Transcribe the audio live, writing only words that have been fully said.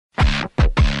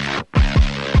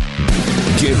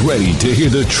Get ready to hear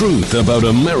the truth about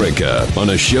America on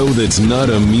a show that's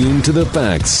not immune to the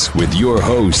facts with your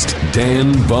host,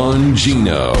 Dan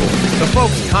Bongino. So,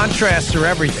 folks, contrasts are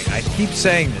everything. I keep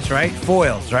saying this, right?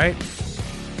 Foils, right?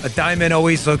 A diamond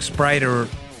always looks brighter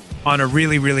on a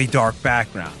really, really dark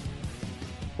background.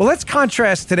 Well, let's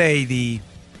contrast today the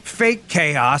fake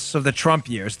chaos of the Trump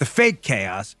years, the fake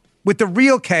chaos, with the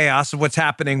real chaos of what's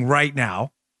happening right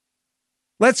now.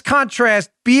 Let's contrast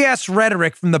BS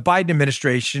rhetoric from the Biden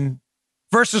administration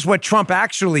versus what Trump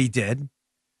actually did.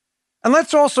 And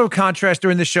let's also contrast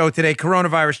during the show today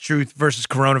coronavirus truth versus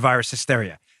coronavirus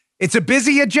hysteria. It's a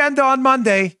busy agenda on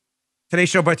Monday. Today's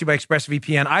show brought to you by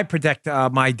ExpressVPN. I protect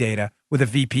my data with a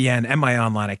VPN and my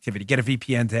online activity. Get a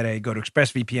VPN today. Go to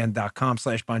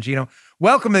expressvpn.com/Bongino.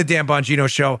 Welcome to the Dan Bongino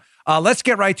Show. Let's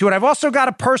get right to it. I've also got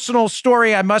a personal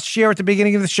story I must share at the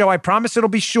beginning of the show. I promise it'll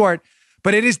be short,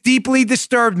 but it has deeply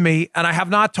disturbed me, and I have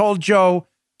not told Joe.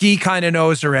 Guy kind of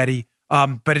knows already,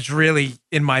 but it's really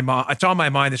in my mind. It's on my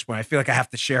mind this morning. I feel like I have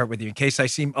to share it with you in case I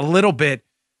seem a little bit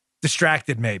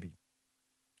distracted maybe.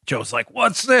 Joe's like,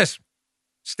 what's this?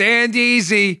 Stand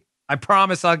easy. I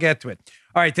promise I'll get to it.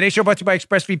 All right, today's show brought to you by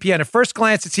ExpressVPN. At first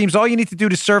glance, it seems all you need to do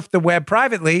to surf the web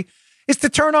privately is to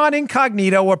turn on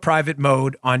incognito or private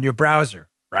mode on your browser,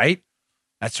 right?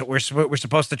 That's what we're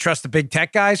supposed to trust the big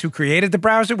tech guys who created the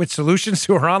browser with solutions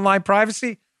to our online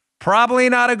privacy? Probably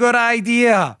not a good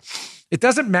idea. It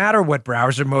doesn't matter what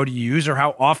browser mode you use or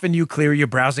how often you clear your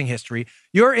browsing history.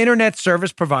 Your internet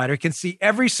service provider can see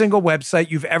every single website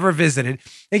you've ever visited.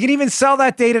 They can even sell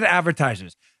that data to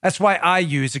advertisers. That's why I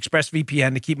use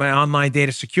ExpressVPN to keep my online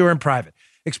data secure and private.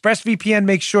 ExpressVPN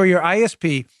makes sure your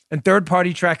ISP and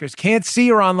third-party trackers can't see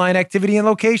your online activity and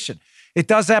location. It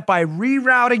does that by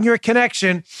rerouting your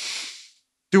connection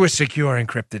through a secure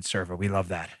encrypted server. We love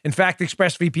that. In fact,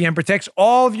 ExpressVPN protects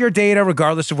all of your data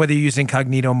regardless of whether you use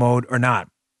incognito mode or not.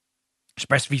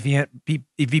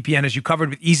 ExpressVPN has you covered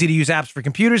with easy-to-use apps for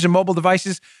computers and mobile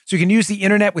devices so you can use the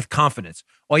internet with confidence.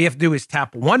 All you have to do is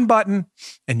tap one button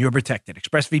and you're protected.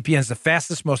 ExpressVPN is the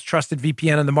fastest, most trusted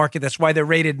VPN on the market. That's why they're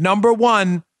rated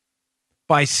 #1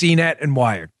 by CNET and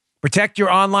Wired. Protect your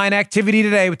online activity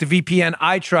today with the VPN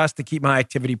I trust to keep my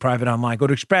activity private online. Go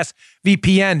to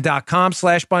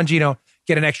expressvpn.com/Bongino.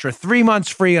 Get an extra 3 months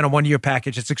free on a 1-year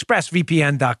package. It's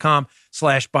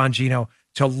expressvpn.com/Bongino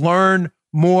to learn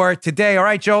more today. All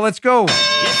right, Joe, let's go.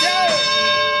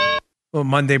 Little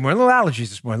Monday morning, little allergies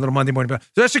this morning, little Monday morning.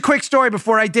 So that's a quick story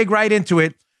before I dig right into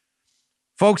it.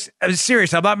 Folks, I'm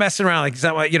serious. I'm not messing around. Like,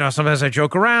 sometimes I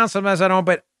joke around, sometimes I don't,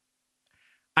 but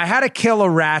I had to kill a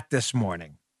rat this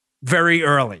morning. Very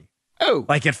early. Oh.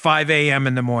 Like at 5 a.m.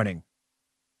 in the morning.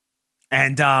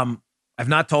 And I've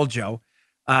not told Joe.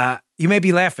 You may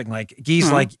be laughing. Like,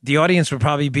 Guy's like, the audience would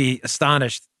probably be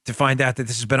astonished to find out that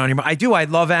this has been on your mind. I do. I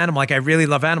love animals. Like, I really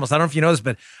love animals. I don't know if you know this,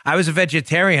 but I was a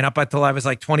vegetarian up until I was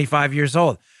like 25 years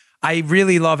old. I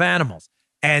really love animals.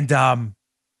 And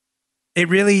it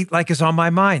really is on my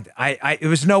mind. It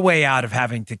was no way out of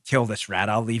having to kill this rat.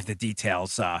 I'll leave the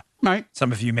details. Right.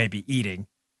 Some of you may be eating.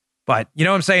 But you know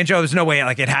what I'm saying, Joe? There's no way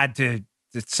it had to,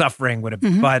 the suffering would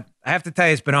have, but I have to tell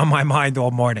you, it's been on my mind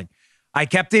all morning. I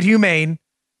kept it humane.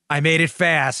 I made it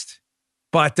fast,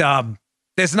 but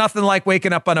there's nothing like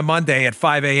waking up on a Monday at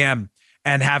 5 a.m.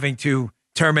 and having to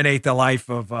terminate the life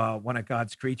of one of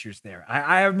God's creatures there.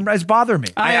 It's bothering me.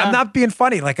 I'm not being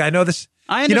funny. Like, I know this.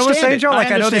 I understand. You know what I'm saying, Joe?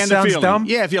 Like, I know this sounds dumb.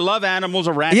 Yeah, if you love animals,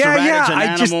 a rat's a rat, it's an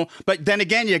animal. But then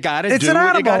again, you got to do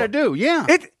what you got to do. Yeah.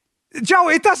 Joe,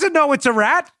 it doesn't know it's a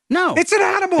rat. No. It's an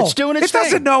animal. It's doing its thing. It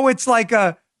doesn't know it's like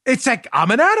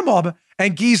I'm an animal.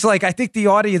 And Guy's like, I think the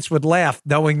audience would laugh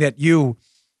knowing that you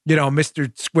know,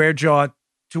 Mr. Square Jaw,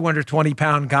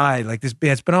 220-pound guy, like this,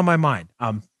 it's been on my mind.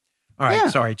 All right,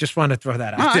 sorry. Just wanted to throw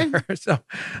that out there. So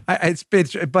I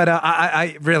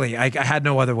really had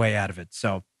no other way out of it.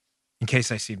 So in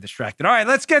case I seem distracted. All right,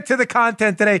 let's get to the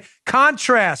content today.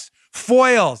 Contrast,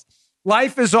 foils.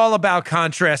 Life is all about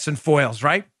contrasts and foils,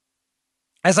 right?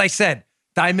 As I said,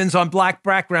 diamonds on black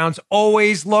backgrounds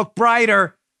always look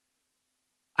brighter.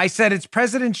 I said it's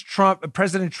President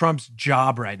Trump's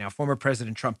job right now, former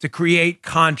President Trump, to create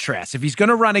contrast. If he's going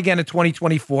to run again in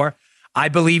 2024, I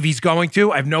believe he's going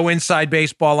to. I have no inside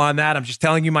baseball on that. I'm just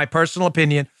telling you my personal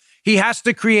opinion. He has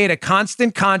to create a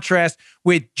constant contrast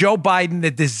with Joe Biden, the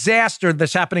disaster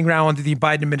that's happening now under the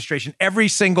Biden administration every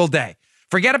single day.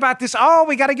 Forget about this. Oh,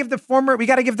 we got to give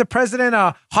the president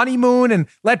a honeymoon and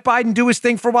let Biden do his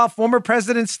thing for a while. Former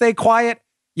presidents stay quiet.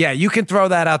 Yeah, you can throw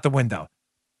that out the window.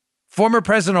 Former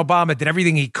President Obama did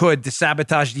everything he could to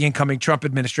sabotage the incoming Trump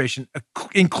administration,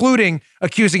 including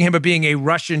accusing him of being a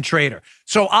Russian traitor.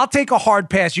 So I'll take a hard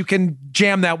pass. You can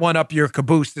jam that one up your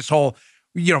caboose, this whole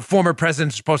former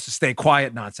president's supposed to stay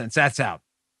quiet nonsense. That's out.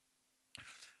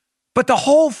 But the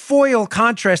whole foil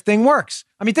contrast thing works.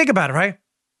 I mean, think about it, right?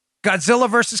 Godzilla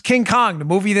versus King Kong, the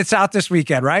movie that's out this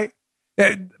weekend, right?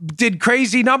 It did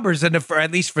crazy numbers,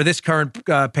 at least for this current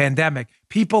pandemic.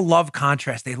 People love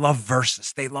contrast. They love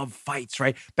versus. They love fights,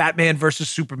 right? Batman versus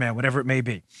Superman, whatever it may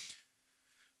be.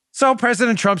 So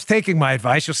President Trump's taking my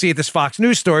advice. You'll see it this Fox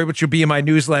News story, which will be in my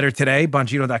newsletter today,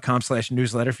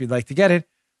 bongino.com/newsletter if you'd like to get it.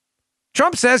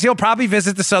 Trump says he'll probably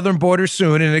visit the southern border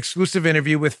soon in an exclusive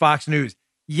interview with Fox News.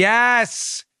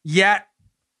 Yes, yet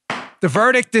the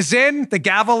verdict is in. The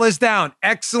gavel is down.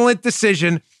 Excellent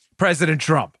decision, President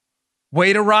Trump.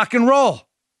 Way to rock and roll.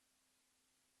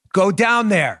 Go down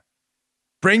there.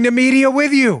 Bring the media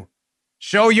with you.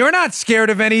 Show you're not scared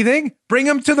of anything. Bring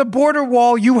them to the border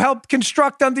wall you helped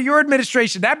construct under your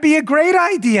administration. That'd be a great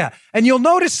idea. And you'll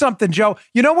notice something, Joe.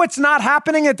 You know what's not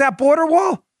happening at that border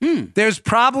wall? There's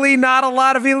probably not a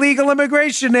lot of illegal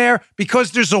immigration there because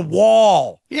there's a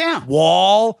wall. Yeah.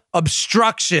 Wall,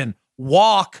 obstruction,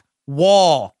 walk,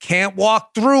 wall. Can't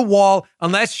walk through wall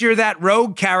unless you're that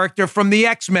Rogue character from the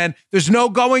X-Men. There's no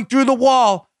going through the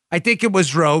wall. I think it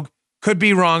was Rogue. Could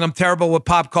be wrong. I'm terrible with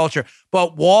pop culture.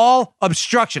 But wall,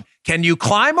 obstruction. Can you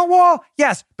climb a wall?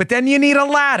 Yes, but then you need a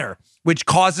ladder, which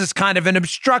causes kind of an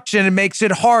obstruction and makes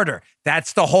it harder.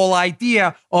 That's the whole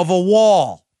idea of a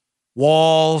wall.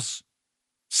 Walls,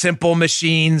 simple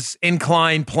machines,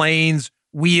 inclined planes,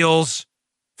 wheels,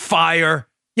 fire.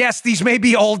 Yes, these may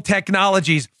be old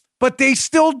technologies, but they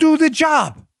still do the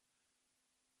job.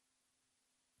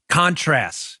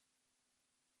 Contrasts.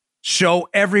 Show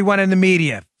everyone in the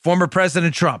media, former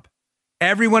President Trump,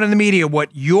 everyone in the media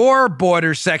what your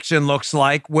border section looks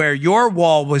like, where your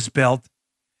wall was built,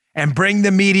 and bring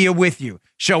the media with you,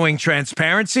 showing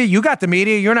transparency. You got the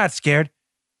media. You're not scared.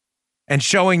 And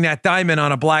showing that diamond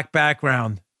on a black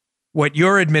background, what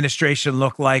your administration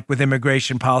looked like with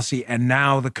immigration policy and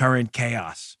now the current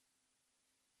chaos.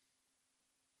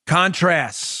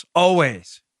 Contrasts,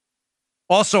 always.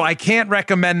 Also, I can't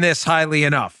recommend this highly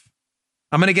enough.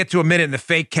 I'm going to get to a minute in the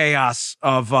fake chaos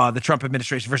of the Trump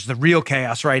administration versus the real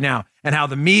chaos right now and how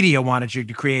the media wanted you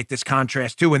to create this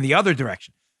contrast too in the other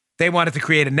direction. They wanted to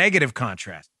create a negative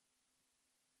contrast.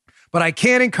 But I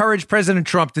can't encourage President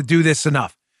Trump to do this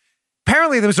enough.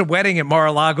 Apparently, there was a wedding at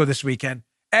Mar-a-Lago this weekend,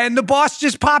 and the boss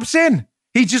just pops in.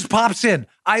 He just pops in.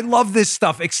 I love this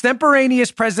stuff.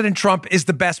 Extemporaneous President Trump is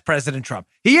the best President Trump.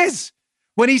 He is.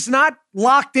 When he's not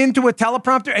locked into a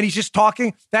teleprompter and he's just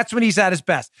talking, that's when he's at his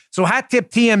best. So hat tip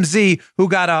TMZ, who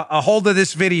got a hold of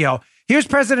this video. Here's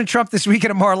President Trump this weekend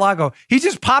at Mar-a-Lago. He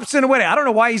just pops in a wedding. I don't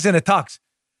know why he's in a tux.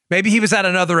 Maybe he was at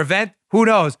another event. Who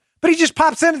knows? But he just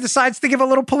pops in and decides to give a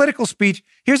little political speech.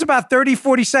 Here's about 30,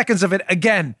 40 seconds of it.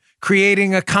 Again,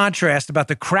 creating a contrast about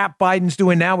the crap Biden's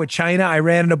doing now with China,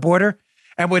 Iran, and the border,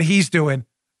 and what he's doing.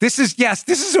 This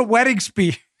is a wedding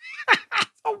speech.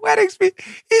 A wedding speech.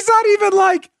 He's not even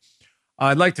like,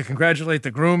 I'd like to congratulate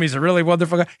the groom. He's a really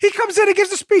wonderful guy. He comes in and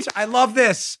gives a speech. I love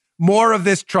this. More of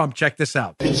this, Trump. Check this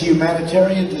out. It's a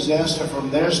humanitarian disaster from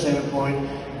their standpoint,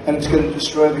 and it's going to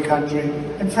destroy the country.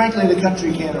 And frankly, the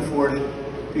country can't afford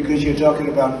it because you're talking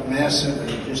about massive,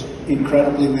 just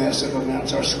incredibly massive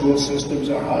amounts. Our school systems,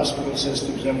 our hospital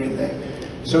systems, everything.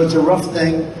 So it's a rough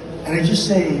thing. And I just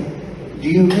say, do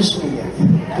you miss me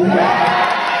yet?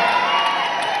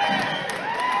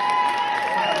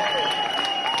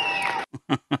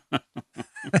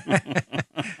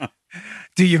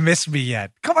 Do you miss me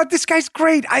yet? Come on, this guy's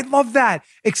great. I love that.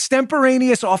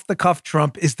 Extemporaneous, off-the-cuff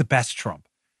Trump is the best Trump.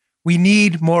 We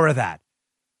need more of that.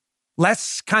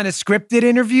 Less kind of scripted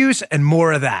interviews and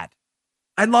more of that.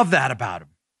 I love that about him.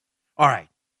 All right.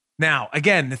 Now,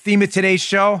 again, the theme of today's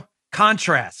show,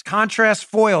 contrast. Contrast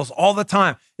foils all the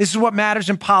time. This is what matters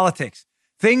in politics.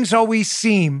 Things always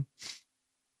seem,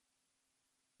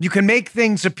 you can make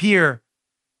things appear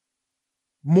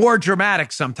more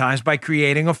dramatic sometimes by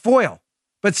creating a foil.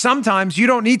 But sometimes you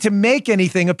don't need to make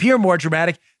anything appear more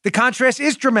dramatic. The contrast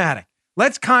is dramatic.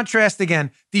 Let's contrast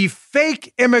again the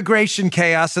fake immigration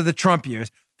chaos of the Trump years.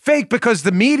 Fake because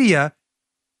the media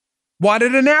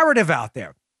wanted a narrative out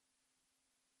there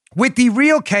with the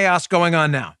real chaos going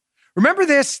on now. Remember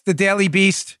this, the Daily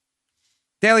Beast?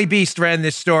 Daily Beast ran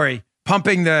this story,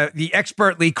 pumping the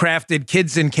expertly crafted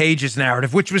kids in cages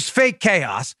narrative, which was fake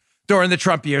chaos during the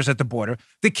Trump years at the border.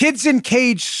 The kids in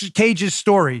cages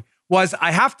story was,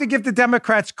 I have to give the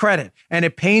Democrats credit, and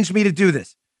it pains me to do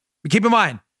this. But keep in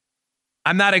mind,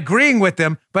 I'm not agreeing with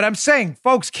them, but I'm saying,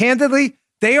 folks, candidly,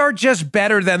 they are just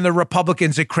better than the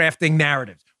Republicans at crafting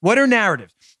narratives. What are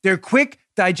narratives? They're quick,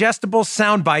 digestible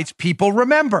sound bites people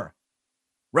remember.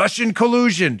 Russian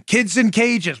collusion, kids in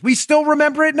cages. We still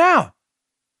remember it now.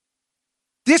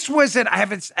 This was an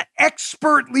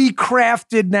expertly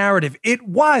crafted narrative. It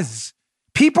was.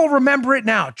 People remember it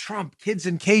now. Trump, kids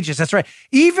in cages. That's right.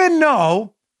 Even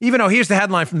though, here's the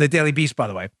headline from the Daily Beast, by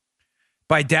the way,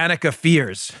 by Danica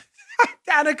Fears.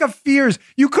 Danica Fears.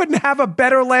 You couldn't have a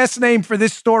better last name for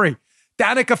this story.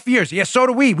 Danica Fears. Yes, so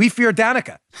do we. We fear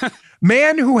Danica.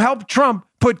 Man who helped Trump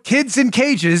put kids in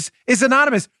cages is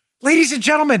anonymous. Ladies and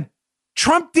gentlemen,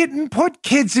 Trump didn't put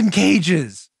kids in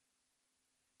cages.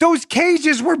 Those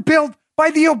cages were built by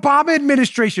the Obama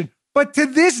administration. But to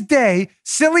this day,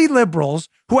 silly liberals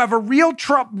who have a real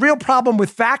problem with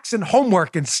facts and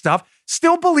homework and stuff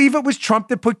still believe it was Trump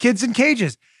that put kids in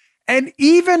cages. And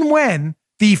even when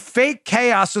the fake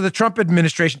chaos of the Trump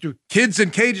administration threw kids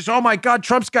in cages, oh my God,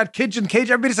 Trump's got kids in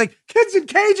cages. Everybody's like, kids in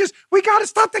cages. We got to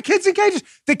stop the kids in cages.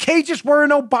 The cages were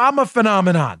an Obama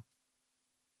phenomenon.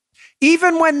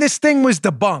 Even when this thing was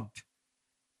debunked,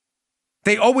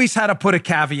 they always had to put a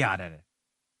caveat in it.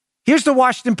 Here's the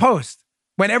Washington Post.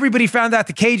 When everybody found out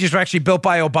the cages were actually built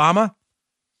by Obama,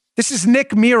 this is Nick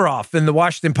Miroff in the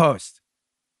Washington Post.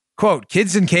 Quote,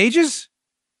 kids in cages?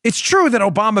 It's true that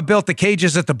Obama built the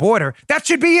cages at the border. That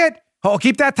should be it. Oh,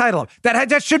 keep that title up.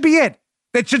 That should be it.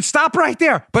 That should stop right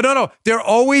there. But no, there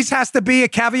always has to be a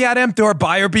caveat emptor,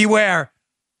 buyer beware.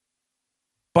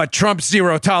 But Trump's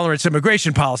zero tolerance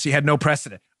immigration policy had no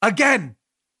precedent. Again,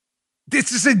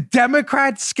 this is a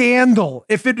Democrat scandal.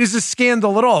 If it is a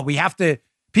scandal at all,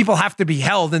 people have to be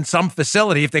held in some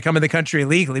facility if they come in the country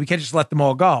illegally. We can't just let them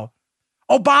all go.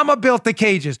 Obama built the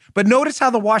cages. But notice how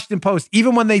the Washington Post,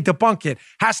 even when they debunk it,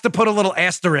 has to put a little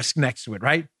asterisk next to it,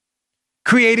 right?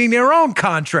 Creating their own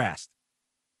contrast.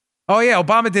 Oh, yeah,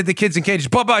 Obama did the kids in cages.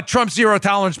 But Trump's zero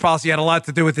tolerance policy had a lot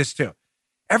to do with this, too.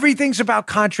 Everything's about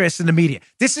contrast in the media.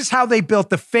 This is how they built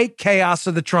the fake chaos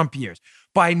of the Trump years,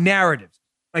 by narratives.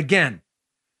 Again,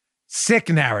 sick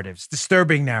narratives,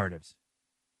 disturbing narratives,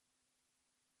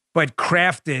 but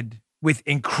crafted with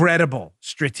incredible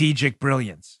strategic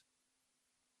brilliance.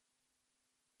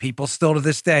 People still to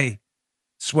this day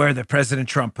swear that President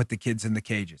Trump put the kids in the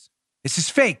cages. This is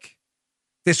fake.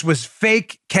 This was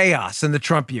fake chaos in the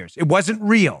Trump years. It wasn't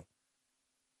real.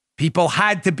 People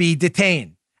had to be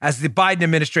detained, as the Biden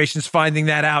administration is finding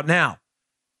that out now.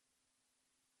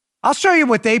 I'll show you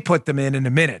what they put them in a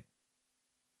minute.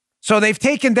 So they've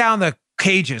taken down the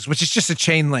cages, which is just a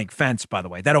chain link fence, by the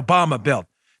way, that Obama built.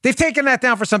 They've taken that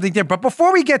down for something different. But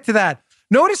before we get to that,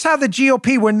 notice how the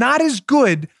GOP were not as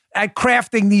good at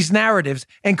crafting these narratives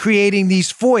and creating these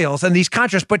foils and these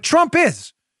contrasts, but Trump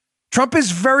is. Trump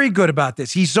is very good about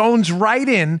this. He zones right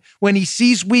in when he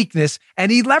sees weakness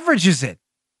and he leverages it.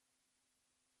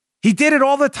 He did it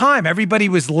all the time. Everybody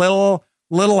was little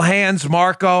hands,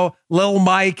 Marco, little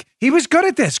Mike. He was good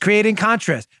at this, creating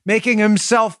contrast, making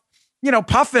himself,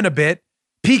 puffing a bit,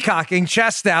 peacocking,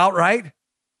 chest out, right?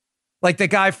 Like the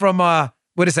guy from,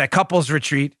 Couples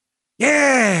Retreat.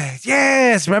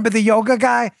 Yes. Remember the yoga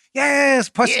guy? Yes.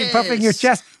 Puffing your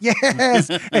chest. Yes.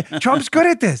 Trump's good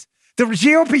at this. The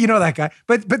GOP, you know that guy.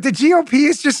 But the GOP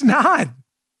is just not.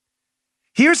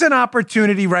 Here's an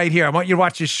opportunity right here. I want you to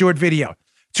watch this short video.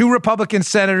 2 Republican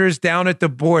senators down at the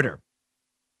border.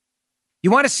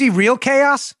 You want to see real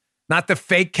chaos? Not the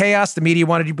fake chaos the media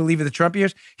wanted you to believe in the Trump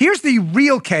years. Here's the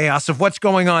real chaos of what's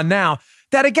going on now.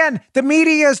 That, again, the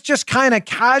media is just kind of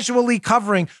casually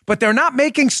covering, but they're not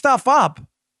making stuff up.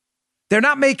 They're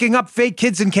not making up fake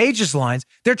kids in cages lines.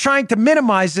 They're trying to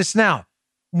minimize this now.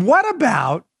 What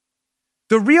about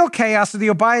the real chaos of the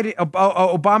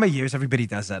Obama years? Everybody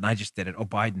does that, and I just did it.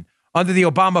 Biden. Under the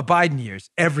Obama-Biden years,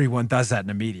 everyone does that in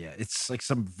the media. It's like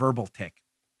some verbal tick.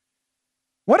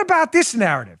 What about this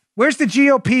narrative? Where's the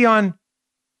GOP on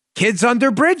kids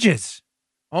under bridges?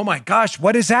 Oh my gosh,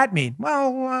 what does that mean?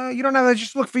 Well, you don't have to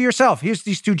just look for yourself. Here's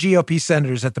these 2 GOP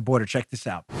senators at the border. Check this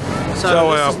out.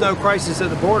 So this is no crisis at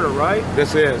the border, right?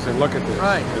 This is, and look at this.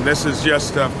 Right. And this is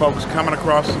just folks coming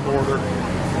across the border,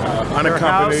 unaccompanied. They're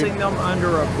housing them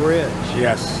under a bridge.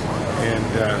 Yes,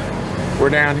 and we're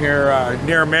down here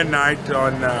near midnight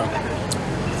on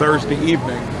Thursday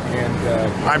evening, and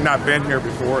I've not been here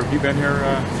before. Have you been here?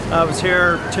 I was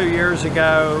here 2 years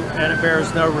ago, and it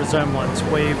bears no resemblance.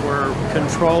 We were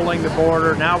controlling the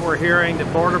border. Now we're hearing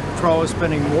that Border Patrol is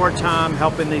spending more time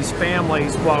helping these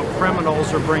families while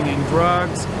criminals are bringing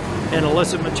drugs and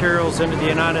illicit materials into the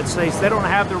United States. They don't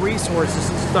have the resources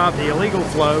to stop the illegal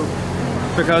flow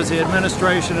because the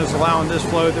administration is allowing this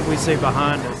flow that we see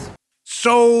behind us.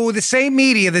 So the same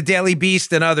media, the Daily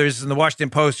Beast and others in the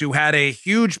Washington Post, who had a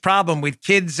huge problem with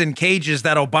kids in cages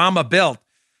that Obama built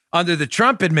under the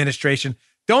Trump administration,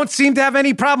 don't seem to have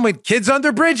any problem with kids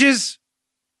under bridges.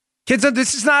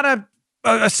 This is not a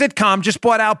sitcom just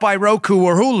bought out by Roku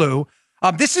or Hulu.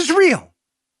 This is real.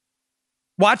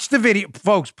 Watch the video.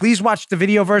 Folks, please watch the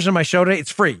video version of my show today.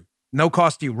 It's free. No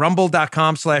cost to you.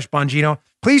 Rumble.com/Bongino.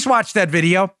 Please watch that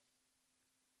video.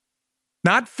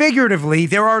 Not figuratively.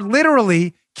 There are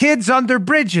literally kids under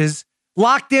bridges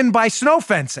locked in by snow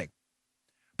fencing.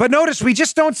 But notice, we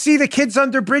just don't see the kids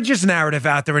under bridges narrative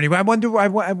out there anyway. I wonder why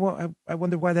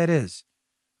that is.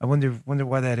 I wonder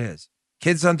why that is.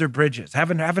 Kids under bridges.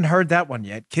 Haven't heard that one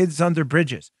yet. Kids under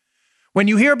bridges. When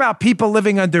you hear about people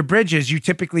living under bridges, you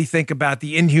typically think about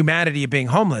the inhumanity of being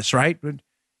homeless, right?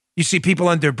 You see people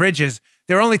under bridges.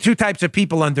 There are only two types of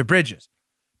people under bridges.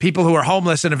 People who are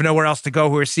homeless and have nowhere else to go,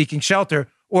 who are seeking shelter,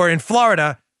 or in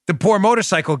Florida, the poor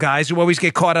motorcycle guys who always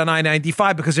get caught on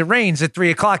I-95 because it rains at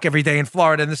 3 o'clock every day in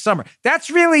Florida in the summer. That's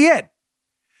really it.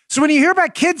 So when you hear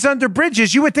about kids under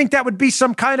bridges, you would think that would be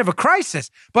some kind of a crisis.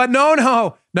 But no,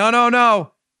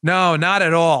 not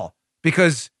at all,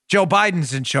 because Joe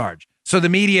Biden's in charge. So the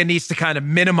media needs to kind of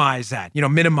minimize that,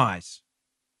 minimize.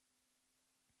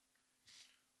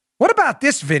 What about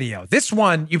this video? This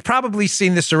one, you've probably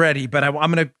seen this already, but I'm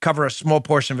going to cover a small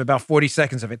portion of it, about 40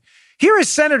 seconds of it. Here is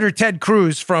Senator Ted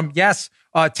Cruz from,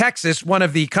 Texas, one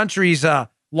of the country's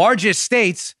largest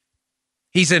states.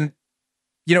 He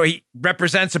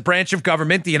represents a branch of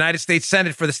government, the United States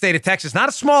Senate for the state of Texas. Not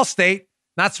a small state,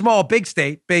 not small, big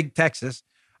state, big Texas.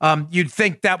 You'd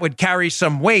think that would carry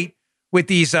some weight with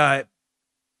these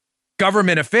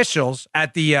government officials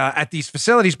at these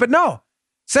facilities, but no.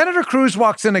 Senator Cruz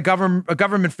walks in a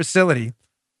government facility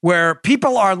where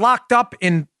people are locked up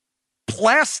in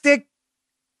plastic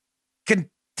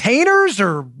containers,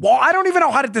 or I don't even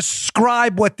know how to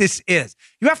describe what this is.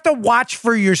 You have to watch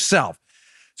for yourself.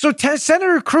 So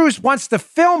Senator Cruz wants to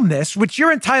film this, which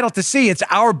you're entitled to see. It's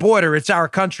our border. It's our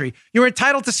country. You're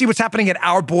entitled to see what's happening at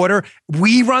our border.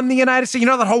 We run the United States. You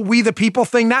know, that whole we the people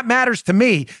thing? That matters to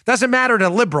me. Doesn't matter to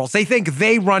liberals. They think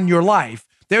they run your life.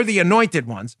 They're the anointed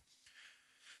ones.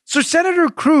 So Senator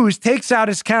Cruz takes out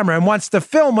his camera and wants to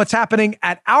film what's happening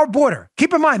at our border.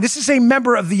 Keep in mind, this is a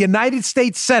member of the United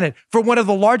States Senate for one of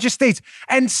the largest states.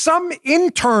 And some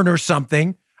intern or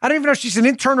something, I don't even know if she's an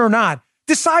intern or not,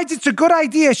 decides it's a good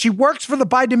idea. She works for the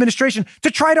Biden administration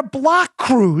to try to block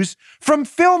Cruz from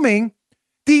filming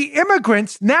the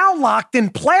immigrants now locked in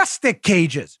plastic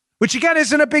cages, which again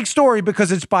isn't a big story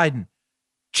because it's Biden.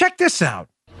 Check this out.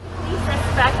 Please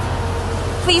respect.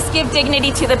 Please give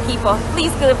dignity to the people.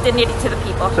 Please give dignity to the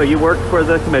people. So you work for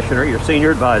the commissioner, your senior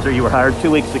advisor. You were hired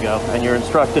 2 weeks ago, and you're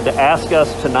instructed to ask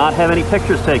us to not have any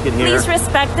pictures taken here. Please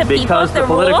respect the people, because the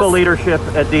political leadership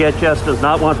at DHS does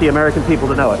not want the American people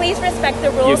to know it. Please respect the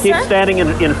rules, You keep standing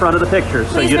in front of the pictures,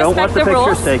 so you don't want the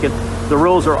pictures taken. The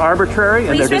rules are arbitrary,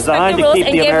 and they're designed to keep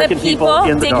the American people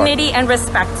in the dark. Dignity and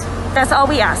respect. That's all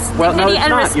we ask. Well, dignity no, it's and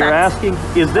not. Respect. You're asking,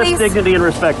 is this dignity and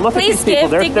respect? Look at these people.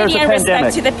 There's a pandemic. Please give dignity and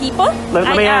respect to the people.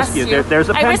 Let me ask you. There's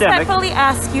a pandemic. I respectfully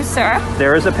ask you, sir.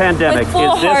 There is a pandemic. Is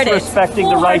this respecting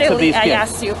the rights of these kids? I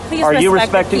ask you. Please Are you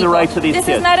respecting the rights of these kids?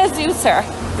 This is not a zoo, sir.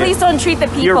 Please don't treat the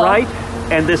people. You're right,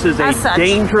 and this is a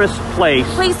dangerous place.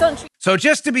 Please don't treat. So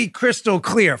just to be crystal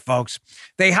clear, folks,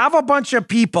 they have a bunch of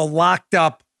people locked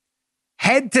up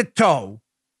head to toe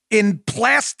in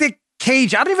plastic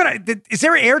cage. I don't even, is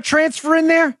there air transfer in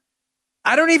there?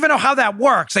 I don't even know how that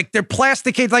works. Like, they're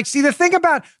plastic cage. Like, see, the thing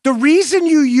about the reason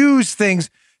you use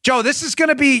things, Joe, this is going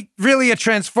to be really a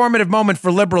transformative moment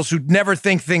for liberals who never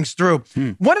think things through.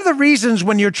 One of the reasons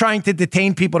when you're trying to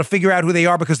detain people to figure out who they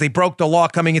are because they broke the law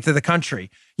coming into the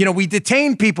country, we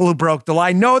detain people who broke the law.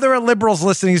 I know there are liberals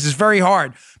listening. This is very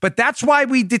hard, but that's why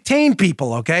we detain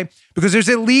people, okay? Because there's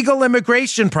a legal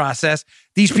immigration process.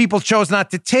 These people chose not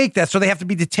to take that, so they have to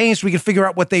be detained so we can figure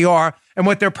out what they are and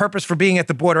what their purpose for being at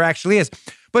the border actually is.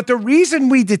 But the reason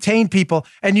we detain people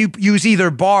and you use either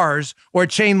bars or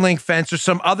chain link fence or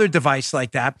some other device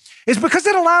like that is because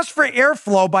it allows for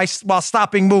airflow while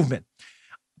stopping movement.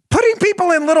 Putting people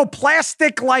in little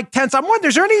plastic-like tents, I'm wondering,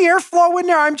 is there any airflow in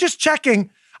there? I'm just checking.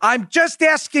 I'm just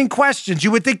asking questions. You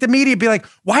would think the media would be like,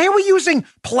 why are we using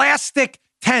plastic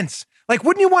tents? Like,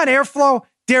 wouldn't you want airflow?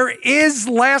 There is,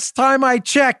 last time I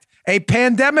checked, a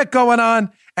pandemic going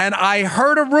on, and I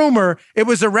heard a rumor it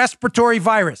was a respiratory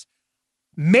virus.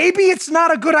 Maybe it's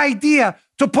not a good idea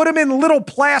to put them in little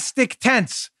plastic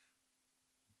tents.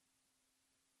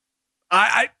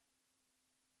 I'm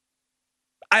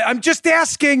just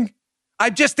asking.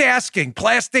 I'm just asking.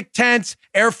 Plastic tents,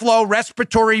 airflow,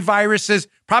 respiratory viruses,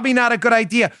 probably not a good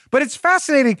idea. But it's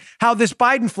fascinating how this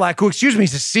Biden flack, who, is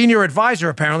a senior advisor,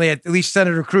 apparently, at least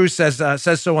Senator Cruz says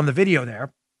so on the video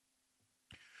there.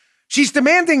 She's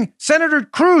demanding Senator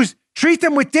Cruz treat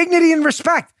them with dignity and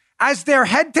respect. as they're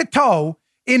head to toe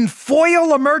in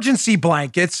foil emergency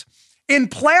blankets in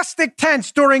plastic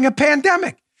tents during a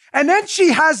pandemic. And then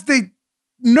she has the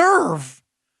nerve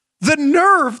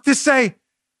to say,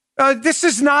 this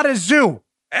is not a zoo.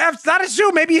 If it's not a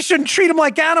zoo, maybe you shouldn't treat them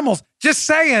like animals. Just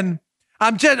saying.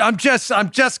 I'm just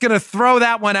going to throw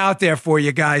that one out there for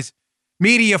you guys.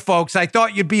 Media folks, I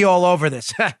thought you'd be all over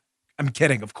this. I'm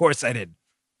kidding. Of course I did.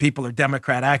 People are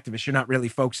Democrat activists. You're not really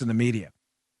folks in the media.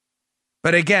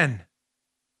 But again,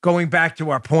 going back to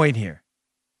our point here,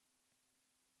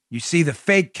 you see the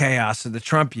fake chaos of the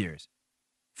Trump years,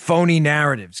 phony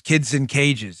narratives, kids in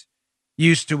cages,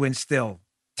 used to instill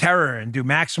terror and do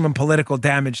maximum political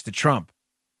damage to Trump.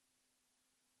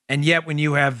 And yet when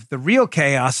you have the real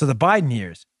chaos of the Biden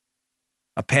years,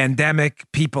 a pandemic,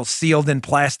 people sealed in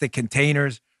plastic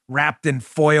containers, wrapped in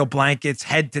foil blankets,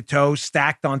 head to toe,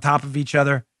 stacked on top of each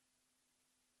other,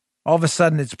 all of a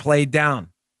sudden it's played down.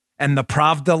 And the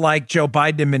Pravda-like Joe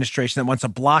Biden administration that wants to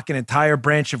block an entire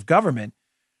branch of government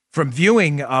from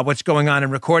viewing what's going on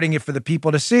and recording it for the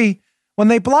people to see, when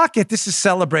they block it, this is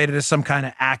celebrated as some kind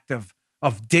of act of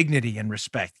dignity and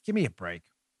respect. Give me a break.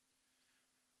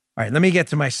 All right, let me get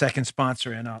to my second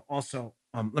sponsor. And also,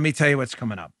 let me tell you what's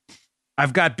coming up.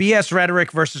 I've got BS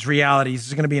rhetoric versus reality. This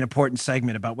is going to be an important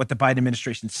segment about what the Biden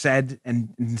administration said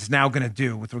and is now going to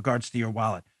do with regards to your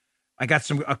wallet. I got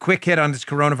a quick hit on this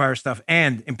coronavirus stuff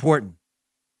and important.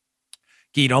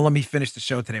 Gee, don't let me finish the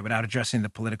show today without addressing the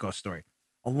Politico story.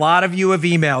 A lot of you have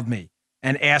emailed me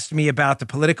and asked me about the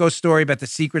Politico story about the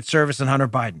Secret Service and Hunter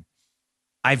Biden.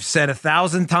 I've said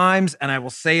 1,000 times, and I will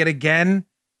say it again,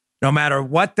 no matter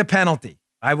what the penalty.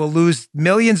 I will lose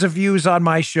millions of views on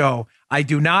my show. I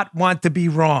do not want to be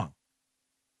wrong.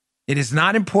 It is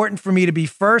not important for me to be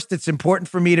first. It's important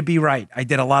for me to be right. I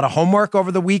did a lot of homework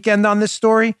over the weekend on this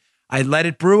story. I let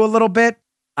it brew a little bit.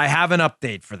 I have an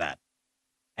update for that.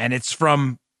 And it's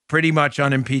from pretty much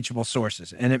unimpeachable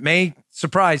sources. And it may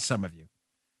surprise some of you.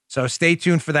 So stay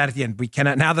tuned for that at the end. We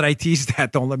cannot, now that I teased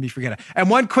that, don't let me forget it. And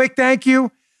one quick thank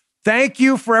you. Thank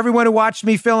you for everyone who watched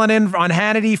me filling in on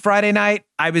Hannity Friday night.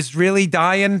 I was really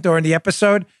dying during the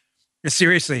episode.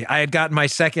 Seriously, I had gotten my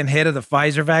second hit of the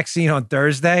Pfizer vaccine on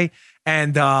Thursday,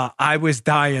 and I was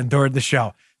dying during the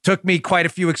show. Took me quite a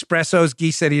few espressos. Guy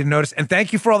said he didn't notice. And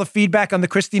thank you for all the feedback on the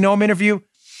Kristi Noem interview.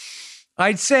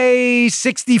 I'd say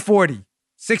 60-40.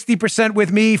 60%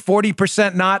 with me,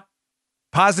 40% not.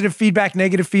 Positive feedback,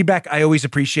 negative feedback. I always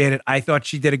appreciate it. I thought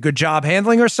she did a good job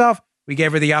handling herself. We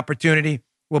gave her the opportunity.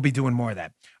 We'll be doing more of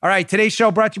that. All right, today's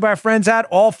show brought to you by our friends at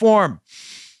Allform.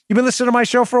 You've been listening to my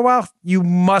show for a while? You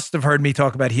must have heard me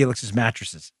talk about Helix's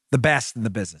mattresses, the best in the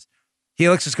business.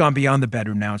 Helix has gone beyond the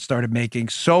bedroom now and started making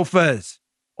sofas,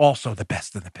 also the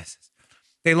best in the business.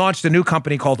 They launched a new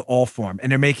company called Allform,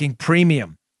 and they're making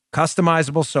premium,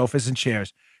 customizable sofas and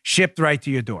chairs shipped right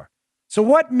to your door. So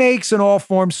what makes an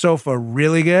Allform sofa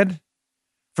really good?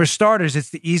 For starters, it's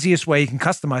the easiest way you can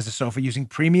customize a sofa using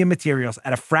premium materials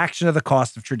at a fraction of the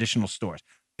cost of traditional stores.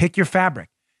 Pick your fabric,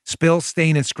 spill,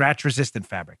 stain, and scratch-resistant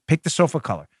fabric. Pick the sofa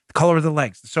color, the color of the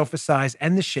legs, the sofa size,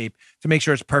 and the shape to make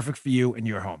sure it's perfect for you and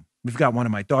your home. We've got one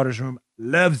in my daughter's room,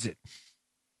 loves it.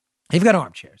 You've got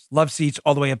armchairs, love seats,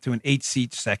 all the way up to an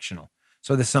 8-seat sectional.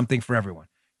 So there's something for everyone.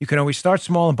 You can always start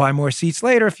small and buy more seats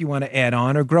later if you want to add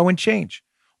on or grow and change.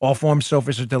 Allform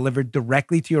sofas are delivered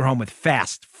directly to your home with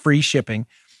fast, free shipping.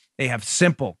 They have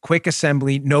simple, quick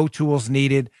assembly, no tools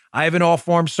needed. I have an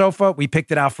Allform sofa. We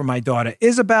picked it out for my daughter,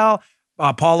 Isabel.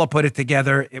 Paula put it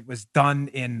together. It was done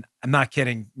in, I'm not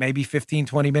kidding, maybe 15,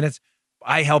 20 minutes.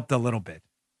 I helped a little bit.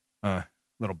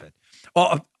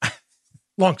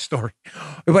 Long story,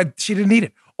 but she didn't need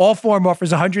it. Allform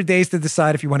offers 100 days to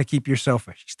decide if you want to keep your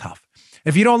sofa. She's tough.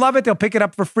 If you don't love it, they'll pick it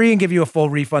up for free and give you a full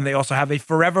refund. They also have a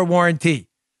forever warranty.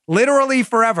 Literally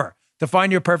forever. To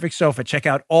find your perfect sofa, check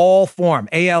out Allform,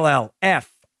 ALLFORM,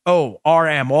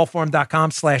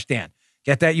 allform.com/Dan.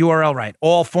 Get that URL right,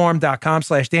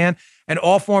 allform.com/Dan. And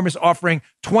Allform is offering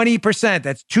 20%,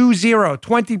 that's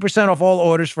 20% off all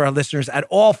orders for our listeners at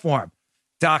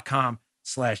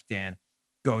allform.com/Dan.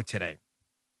 Go today.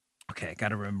 Okay, I got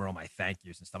to remember all my thank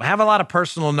yous and stuff. I have a lot of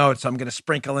personal notes, so I'm going to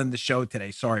sprinkle in the show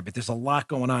today. Sorry, but there's a lot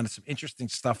going on and some interesting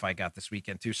stuff I got this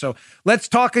weekend too. So let's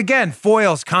talk again.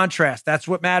 Foils, contrast. That's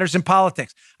what matters in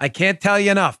politics. I can't tell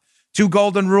you enough. 2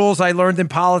 golden rules I learned in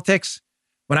politics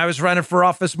when I was running for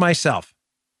office myself.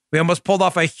 We almost pulled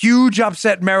off a huge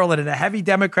upset in Maryland in a heavy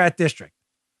Democrat district.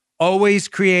 Always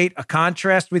create a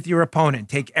contrast with your opponent.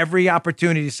 Take every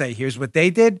opportunity to say, here's what they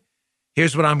did.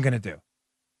 Here's what I'm going to do.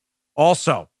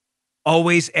 Also,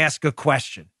 always ask a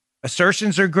question.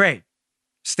 Assertions are great.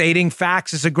 Stating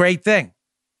facts is a great thing.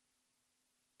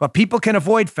 But people can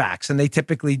avoid facts, and they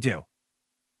typically do.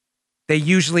 They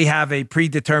usually have a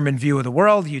predetermined view of the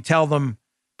world. You tell them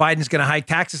Biden's going to hike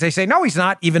taxes. They say, no, he's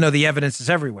not, even though the evidence is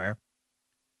everywhere.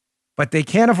 But they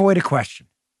can't avoid a question.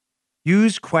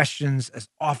 Use questions as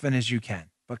often as you can.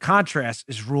 But contrast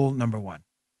is rule number one.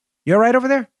 You all right over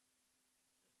there?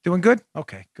 Doing good?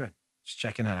 Okay, good. Just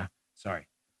checking it out. Sorry.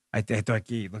 I thought, look,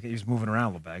 he was moving around a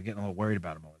little bit. I'm getting a little worried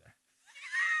about him over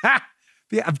there.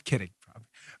 Yeah, I'm kidding.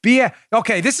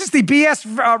 Okay, this is the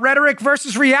BS rhetoric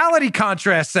versus reality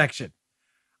contrast section.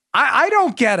 I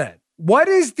don't get it. What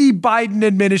is the Biden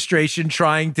administration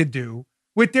trying to do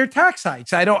with their tax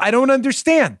hikes? I don't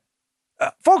understand.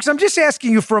 Folks, I'm just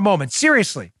asking you for a moment.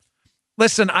 Seriously.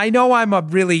 Listen, I know I'm a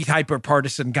really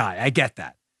hyper-partisan guy. I get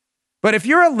that. But if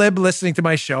you're a lib listening to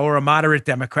my show or a moderate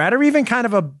Democrat or even kind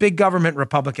of a big government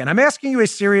Republican, I'm asking you a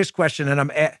serious question,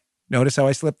 and notice how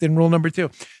I slipped in rule number 2.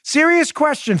 Serious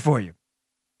question for you.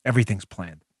 Everything's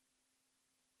planned.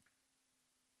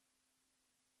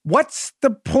 What's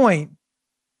the point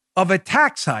of a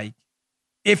tax hike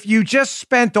if you just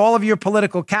spent all of your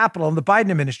political capital in the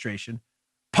Biden administration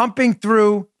pumping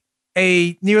through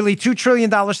a nearly $2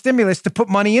 trillion stimulus to put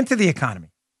money into the economy?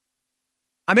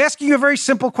 I'm asking you a very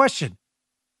simple question.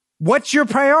 What's your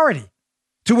priority?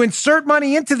 To insert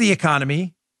money into the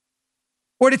economy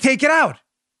or to take it out?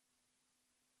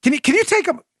 Can you take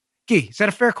a... Guy, is that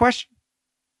a fair question?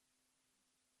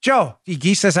 Joe,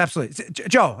 Guy says absolutely.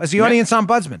 Joe, as the audience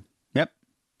ombudsman. Yep.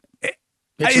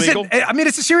 It's legal.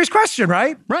 It's a serious question,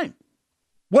 right? Right.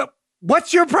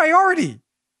 What's your priority?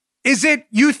 Is it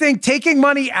you think taking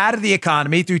money out of the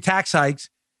economy through tax hikes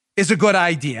is a good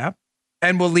idea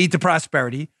and will lead to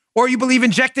prosperity? Or you believe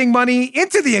injecting money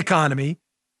into the economy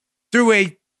through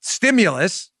a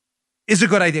stimulus is a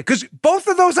good idea? Because both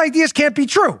of those ideas can't be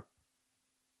true.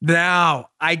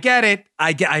 Now, I get it.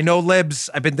 I know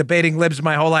libs. I've been debating libs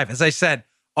my whole life. As I said,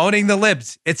 owning the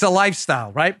libs, it's a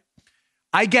lifestyle, right?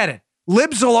 I get it.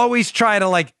 Libs will always try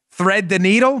to thread the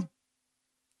needle,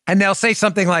 and they'll say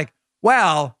something like,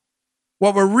 well,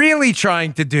 what we're really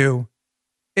trying to do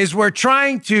is we're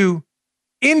trying to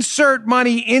insert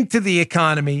money into the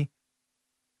economy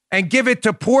and give it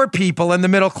to poor people in the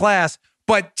middle class,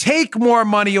 but take more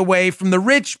money away from the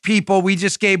rich people we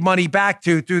just gave money back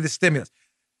to through the stimulus.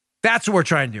 That's what we're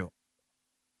trying to do.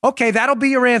 Okay, that'll be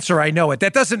your answer. I know it.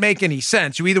 That doesn't make any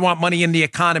sense. You either want money in the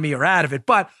economy or out of it,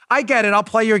 but I get it. I'll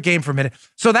play your game for a minute.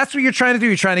 So that's what you're trying to do.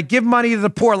 You're trying to give money to the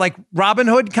poor, like Robin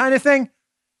Hood kind of thing.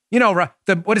 You know,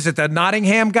 what is it? The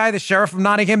Nottingham guy, the sheriff of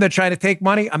Nottingham, they're trying to take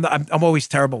money. I'm always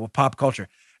terrible with pop culture.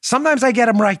 Sometimes I get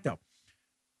them right, though.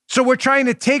 So we're trying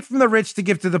to take from the rich to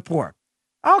give to the poor.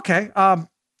 Okay.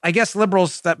 I guess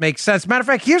liberals, that makes sense. Matter of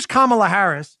fact, here's Kamala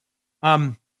Harris,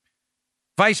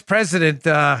 Vice President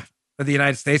of the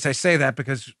United States. I say that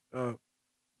because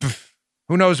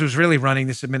who knows who's really running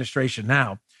this administration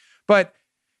now. But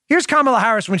here's Kamala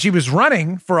Harris when she was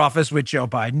running for office with Joe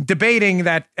Biden, debating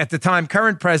that at the time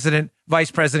current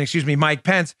Vice President, Mike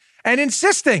Pence, and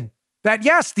insisting that,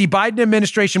 yes, the Biden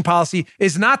administration policy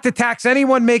is not to tax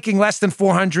anyone making less than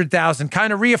 $400,000,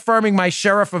 kind of reaffirming my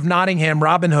Sheriff of Nottingham,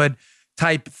 Robin Hood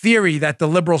type theory that the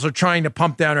liberals are trying to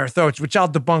pump down our throats, which I'll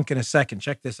debunk in a second.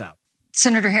 Check this out.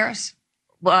 Senator Harris.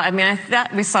 Well, I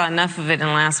thought we saw enough of it in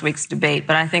last week's debate,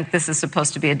 but I think this is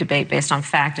supposed to be a debate based on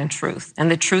fact and truth.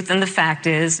 And the truth and the fact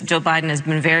is Joe Biden has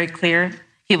been very clear.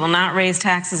 He will not raise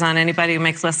taxes on anybody who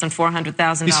makes less than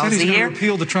 $400,000 a year. He said he's going to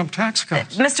repeal the Trump tax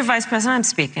cuts. Mr. Vice President, I'm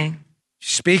speaking.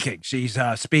 She's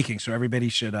speaking, so everybody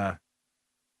should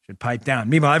pipe down.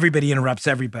 Meanwhile, everybody interrupts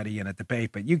everybody in a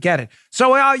debate, but you get it.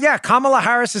 So, Kamala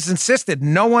Harris has insisted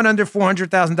no one under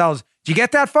 $400,000. Did you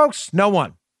get that, folks? No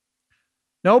one.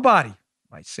 Nobody.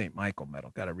 My St. Michael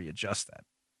medal. Got to readjust that.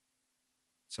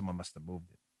 Someone must have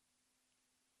moved it.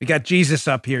 We got Jesus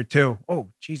up here, too. Oh,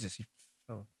 Jesus.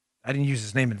 I didn't use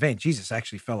his name in vain. Jesus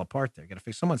actually fell apart there. Got to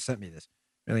fix. Someone sent me this.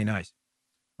 Really nice.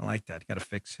 I like that. Got to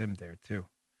fix him there, too.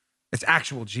 It's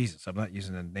actual Jesus. I'm not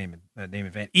using the name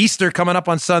in vain. Easter coming up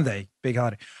on Sunday. Big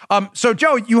holiday. So,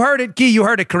 Joe, you heard it. Guy, you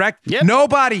heard it, correct? Yep.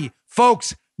 Nobody,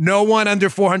 folks, no one under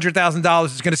 $400,000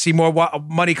 is going to see more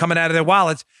money coming out of their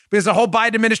wallets because the whole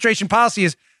Biden administration policy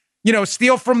is,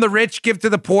 steal from the rich, give to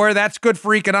the poor. That's good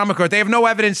for economic growth. They have no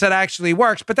evidence that actually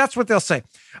works, but that's what they'll say.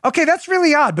 Okay, that's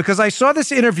really odd because I saw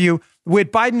this interview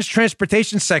with Biden's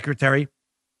transportation secretary,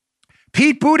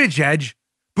 Pete Buttigieg.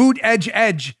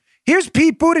 Here's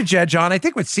Pete Buttigieg on, I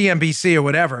think with CNBC or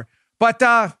whatever, but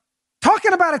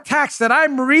talking about a tax that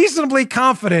I'm reasonably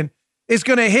confident is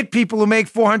going to hit people who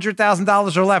make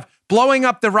 $400,000 or less, blowing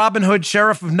up the Robin Hood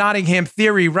Sheriff of Nottingham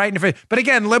theory right in the face. But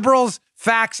again, liberals,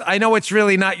 facts, I know it's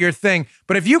really not your thing.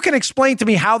 But if you can explain to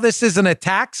me how this isn't a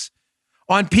tax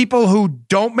on people who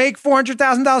don't make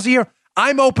 $400,000 a year,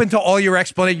 I'm open to all your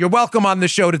explanation. You're welcome on the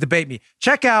show to debate me.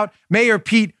 Check out Mayor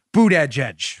Pete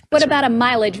Buttigieg. What about a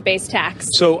mileage-based tax?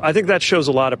 So I think that shows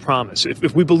a lot of promise.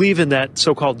 If we believe in that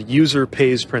so-called user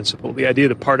pays principle, the idea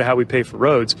that part of how we pay for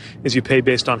roads is you pay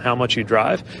based on how much you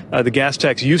drive, the gas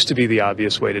tax used to be the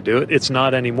obvious way to do it. It's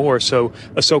not anymore. So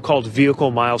a so-called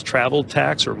vehicle miles traveled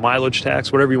tax or mileage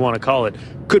tax, whatever you want to call it,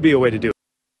 could be a way to do it.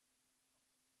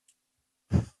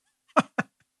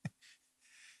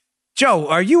 Joe,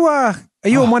 are you a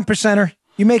one percenter?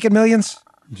 You making millions?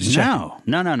 No.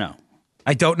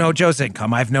 I don't know Joe's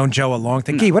income. I've known Joe a long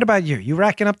time. No. Guy, what about you? You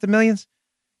racking up the millions?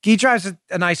 Guy drives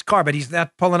a nice car, but he's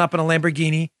not pulling up in a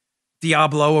Lamborghini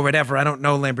Diablo or whatever. I don't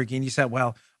know Lamborghini. You said,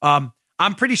 well, I'm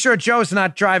pretty sure Joe's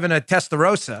not driving a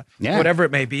Testarossa, whatever it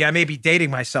may be. I may be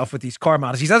dating myself with these car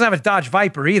models. He doesn't have a Dodge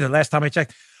Viper either, last time I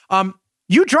checked.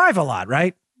 You drive a lot,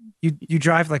 right? You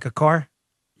drive like a car?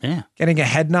 Yeah. Getting a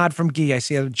head nod from Guy. I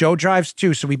see Joe drives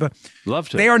too, so we love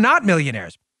to. They are not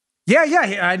millionaires. Yeah,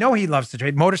 I know he loves to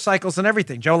trade motorcycles and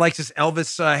everything. Joe likes his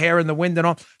Elvis hair in the wind and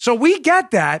all. So we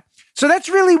get that. So that's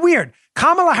really weird.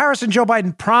 Kamala Harris and Joe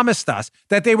Biden promised us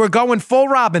that they were going full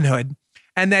Robin Hood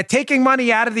and that taking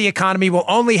money out of the economy will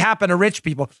only happen to rich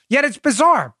people. Yet it's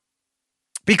bizarre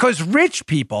because rich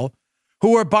people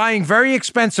who are buying very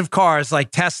expensive cars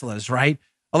like Teslas, right?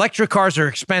 Electric cars are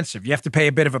expensive. You have to pay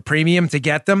a bit of a premium to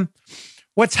get them.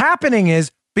 What's happening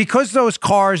is because those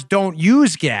cars don't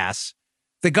use gas,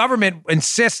 the government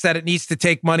insists that it needs to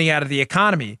take money out of the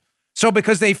economy. So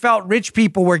because they felt rich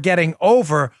people were getting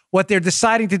over, what they're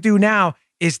deciding to do now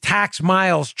is tax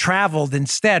miles traveled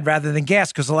instead rather than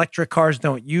gas because electric cars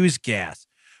don't use gas.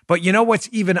 But you know what's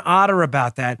even odder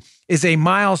about that is a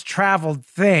miles traveled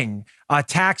thing, a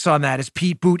tax on that, as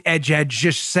Pete Buttigieg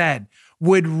just said,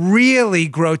 would really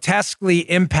grotesquely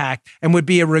impact and would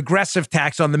be a regressive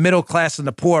tax on the middle class and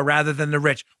the poor rather than the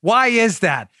rich. Why is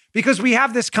that? Because we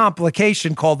have this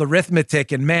complication called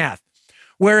arithmetic and math,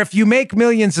 where if you make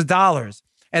millions of dollars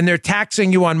and they're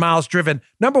taxing you on miles driven,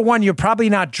 number one, you're probably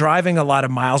not driving a lot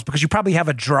of miles because you probably have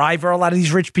a driver, a lot of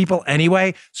these rich people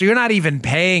anyway. So you're not even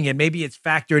paying it. Maybe it's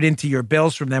factored into your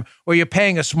bills from them or you're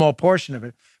paying a small portion of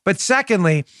it. But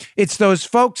secondly, it's those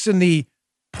folks in the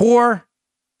poor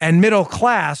and middle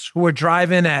class who are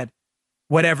driving at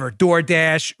whatever,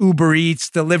 DoorDash, Uber Eats,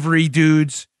 delivery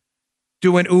dudes,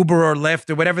 doing Uber or Lyft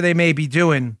or whatever they may be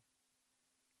doing.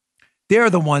 They're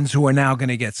the ones who are now going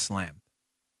to get slammed.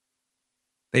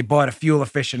 They bought a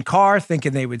fuel-efficient car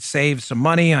thinking they would save some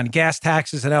money on gas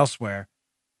taxes and elsewhere.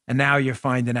 And now you're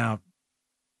finding out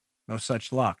no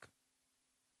such luck.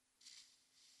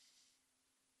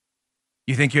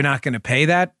 You think you're not going to pay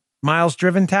that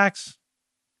miles-driven tax?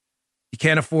 You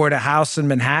can't afford a house in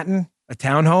Manhattan, a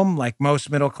townhome, like most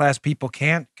middle-class people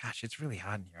can't? Gosh, it's really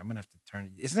hot in here. I'm going to have to turn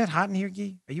it. Isn't it hot in here,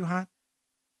 Guy? Are you hot?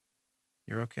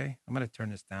 You're okay? I'm going to turn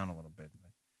this down a little bit.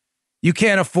 You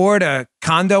can't afford a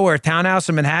condo or a townhouse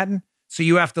in Manhattan, so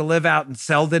you have to live out in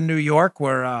Selden, New York,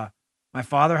 where my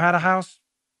father had a house.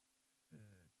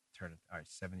 Turn it. All right,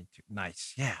 72.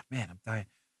 Nice. Yeah, man, I'm dying.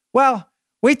 Well,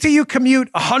 wait till you commute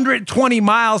 120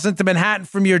 miles into Manhattan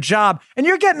from your job, and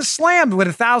you're getting slammed with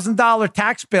a $1,000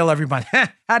 tax bill every month.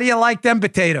 How do you like them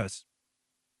potatoes?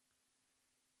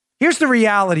 Here's the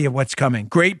reality of what's coming.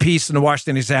 Great piece in the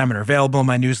Washington Examiner, available in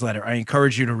my newsletter. I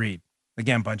encourage you to read.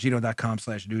 Again,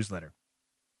 Bongino.com/newsletter.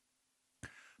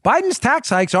 Biden's tax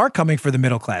hikes are coming for the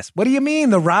middle class. What do you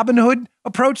mean? The Robin Hood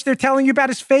approach they're telling you about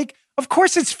is fake? Of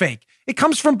course it's fake. It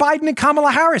comes from Biden and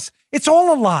Kamala Harris. It's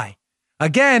all a lie.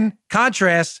 Again,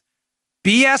 contrast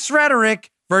BS rhetoric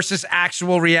versus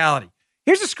actual reality.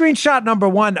 Here's a screenshot number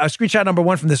one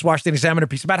from this Washington Examiner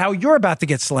piece about how you're about to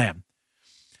get slammed.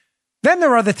 Then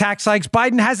there are the tax hikes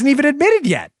Biden hasn't even admitted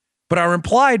yet, but are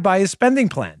implied by his spending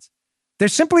plans. There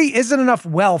simply isn't enough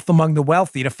wealth among the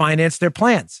wealthy to finance their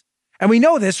plans. And we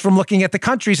know this from looking at the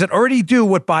countries that already do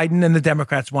what Biden and the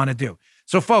Democrats want to do.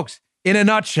 So folks, in a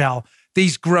nutshell,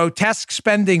 these grotesque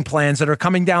spending plans that are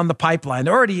coming down the pipeline,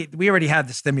 we already had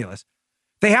the stimulus.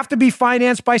 They have to be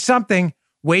financed by something.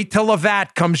 Wait till a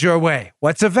VAT comes your way.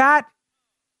 What's a VAT?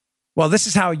 Well, this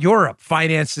is how Europe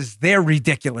finances their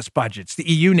ridiculous budgets, the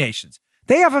EU nations.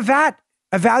 They have a VAT,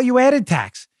 a value-added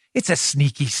tax. It's a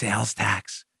sneaky sales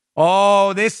tax.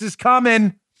 Oh, this is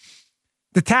coming.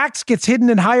 The tax gets hidden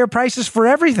in higher prices for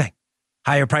everything.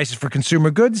 Higher prices for consumer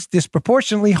goods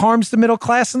disproportionately harms the middle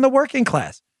class and the working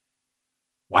class.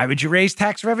 Why would you raise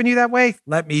tax revenue that way?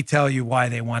 Let me tell you why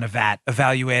they want a VAT, a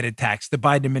value-added tax, the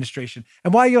Biden administration,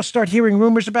 and why you'll start hearing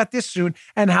rumors about this soon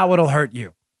and how it'll hurt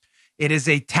you. It is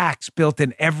a tax built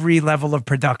in every level of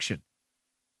production.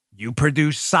 You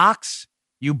produce socks,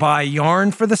 you buy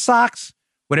yarn for the socks,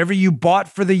 whatever you bought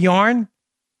for the yarn,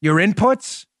 your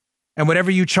inputs, and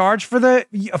whatever you charge for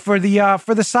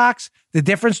the socks, the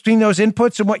difference between those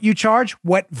inputs and what you charge,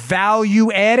 what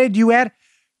value added you add,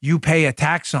 you pay a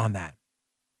tax on that.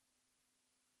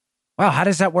 Wow, how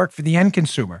does that work for the end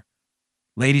consumer?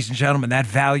 Ladies and gentlemen, that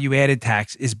value-added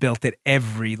tax is built at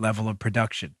every level of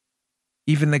production.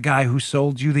 Even the guy who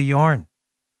sold you the yarn,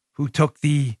 who took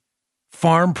the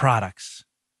farm products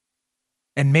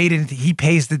and made it, he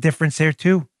pays the difference there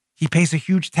too. He pays a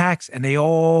huge tax, and they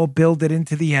all build it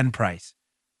into the end price.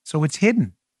 So it's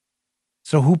hidden.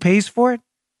 So who pays for it?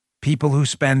 People who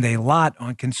spend a lot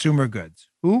on consumer goods.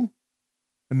 Who?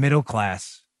 The middle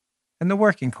class and the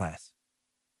working class.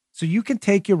 So you can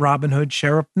take your Robin Hood,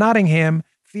 Sheriff Nottingham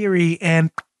theory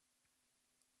and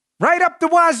right up the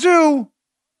wazoo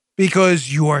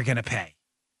because you are going to pay.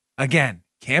 Again,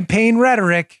 campaign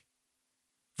rhetoric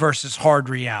versus hard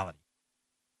reality.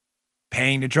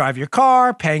 Paying to drive your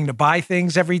car, paying to buy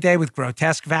things every day with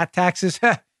grotesque VAT taxes.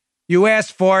 You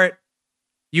asked for it.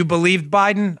 You believed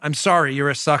Biden. I'm sorry, you're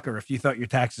a sucker if you thought your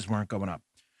taxes weren't going up.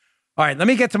 All right, let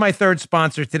me get to my third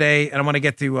sponsor today, and I want to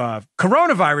get to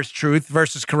coronavirus truth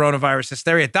versus coronavirus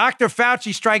hysteria. Dr.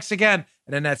 Fauci strikes again,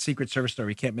 and then that Secret Service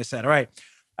story. You can't miss that. All right,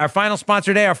 our final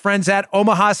sponsor today, our friends at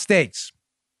Omaha Steaks.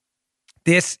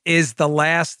 This is the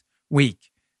last week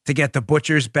to get the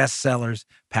Butcher's Best Sellers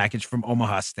package from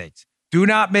Omaha Steaks. Do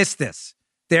not miss this.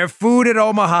 Their food at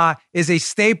Omaha is a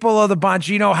staple of the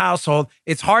Bongino household.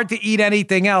 It's hard to eat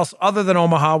anything else other than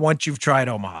Omaha once you've tried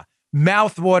Omaha.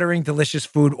 Mouth-watering, delicious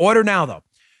food. Order now, though.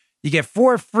 You get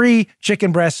 4 free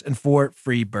chicken breasts and 4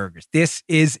 free burgers. This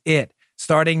is it.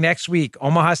 Starting next week,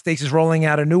 Omaha Steaks is rolling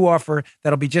out a new offer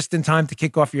that'll be just in time to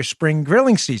kick off your spring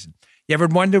grilling season. You ever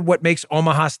wondered what makes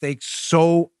Omaha Steaks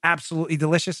so absolutely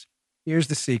delicious? Here's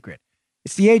the secret.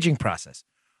 It's the aging process.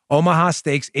 Omaha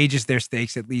Steaks ages their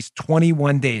steaks at least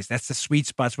 21 days. That's the sweet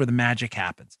spots where the magic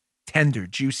happens. Tender,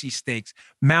 juicy steaks,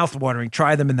 mouth-watering.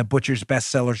 Try them in the Butcher's Best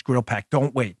Sellers grill pack.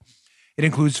 Don't wait. It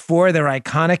includes 4 of their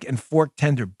iconic and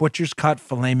fork-tender Butcher's Cut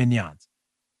filet mignons.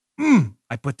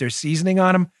 I put their seasoning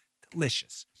on them.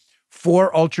 Delicious.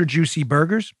 4 ultra-juicy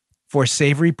burgers, 4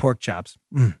 savory pork chops.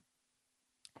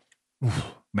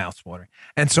 Mouth-watering.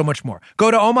 And so much more.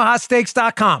 Go to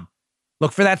omahasteaks.com.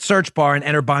 Look for that search bar and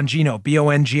enter Bongino,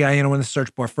 Bongino in the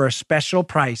search bar for a special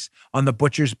price on the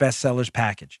Butcher's Best Sellers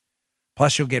package.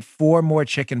 Plus, you'll get 4 more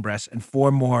chicken breasts and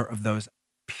 4 more of those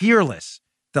peerless,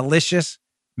 delicious,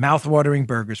 mouth-watering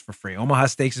burgers for free. Omaha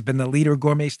Steaks has been the leader of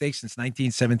gourmet steaks since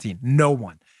 1917. No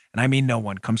one, and I mean no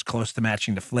one, comes close to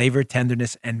matching the flavor,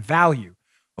 tenderness, and value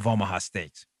of Omaha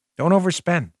Steaks. Don't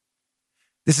overspend.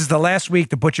 This is the last week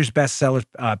the Butcher's Best Sellers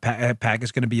pack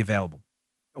is going to be available.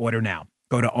 Order now.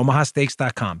 Go to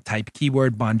omahasteaks.com. Type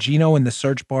keyword Bongino in the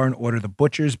search bar and order the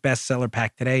Butcher's Best Seller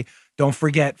pack today. Don't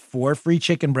forget 4 free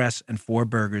chicken breasts and 4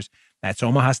 burgers. That's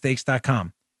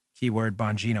omahasteaks.com. Keyword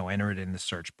Bongino. Enter it in the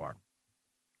search bar.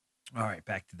 All right,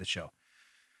 back to the show.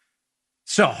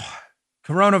 So,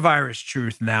 coronavirus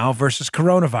truth now versus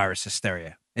coronavirus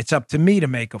hysteria. It's up to me to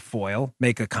make a foil,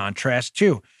 make a contrast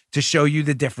too, to show you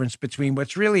the difference between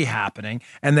what's really happening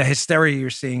and the hysteria you're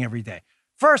seeing every day.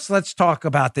 First, let's talk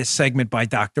about this segment by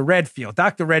Dr. Redfield.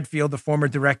 Dr. Redfield, the former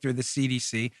director of the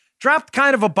CDC, dropped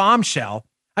kind of a bombshell.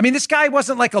 I mean, this guy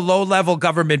wasn't like a low-level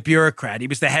government bureaucrat. He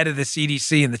was the head of the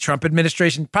CDC in the Trump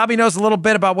administration. Probably knows a little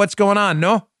bit about what's going on,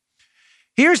 no?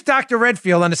 Here's Dr.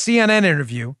 Redfield on a CNN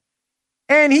interview,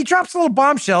 and he drops a little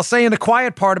bombshell saying the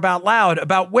quiet part about loud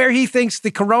about where he thinks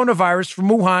the coronavirus from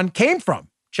Wuhan came from.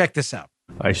 Check this out.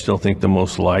 I still think the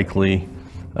most likely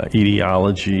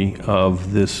etiology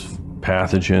of this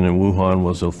pathogen in Wuhan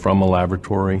was from a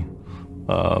laboratory,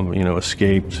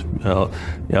 escaped.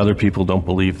 Other people don't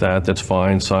believe that. That's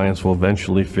fine. Science will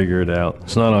eventually figure it out.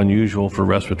 It's not unusual for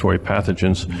respiratory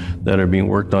pathogens that are being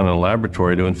worked on in a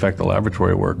laboratory to infect a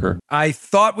laboratory worker. I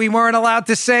thought we weren't allowed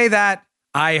to say that.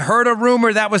 I heard a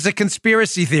rumor that was a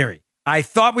conspiracy theory. I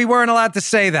thought we weren't allowed to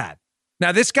say that.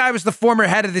 Now, this guy was the former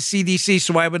head of the CDC,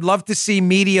 so I would love to see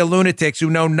media lunatics who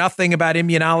know nothing about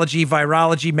immunology,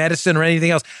 virology, medicine, or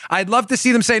anything else. I'd love to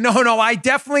see them say, no, I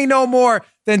definitely know more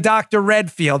than Dr.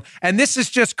 Redfield. And this is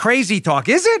just crazy talk,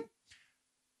 is it?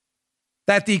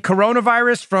 That the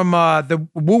coronavirus from the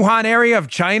Wuhan area of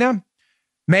China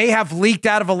may have leaked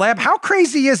out of a lab? How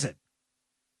crazy is it?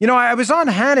 You know, I was on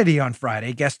Hannity on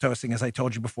Friday, guest hosting, as I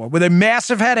told you before, with a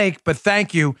massive headache, but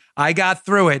thank you. I got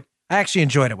through it. I actually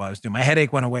enjoyed it while I was doing. My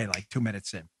headache went away like 2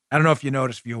 minutes in. I don't know if you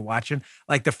noticed if you were watching.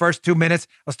 Like the first 2 minutes,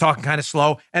 I was talking kind of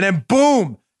slow, and then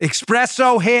boom,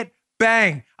 espresso hit,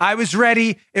 bang. I was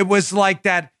ready. It was like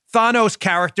that Thanos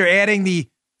character adding the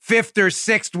 5th or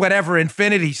 6th, whatever,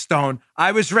 Infinity Stone.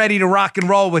 I was ready to rock and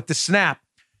roll with the snap.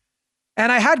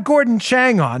 And I had Gordon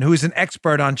Chang on, who's an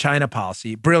expert on China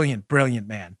policy. Brilliant, brilliant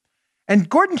man. And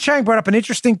Gordon Chang brought up an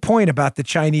interesting point about the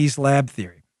Chinese lab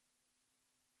theory.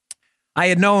 I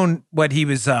had known what he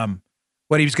was going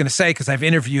to say because I've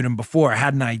interviewed him before. I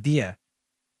had an idea.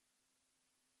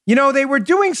 You know, they were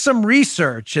doing some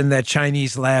research in that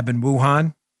Chinese lab in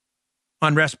Wuhan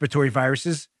on respiratory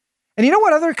viruses. And you know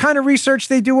what other kind of research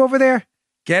they do over there?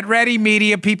 Get ready,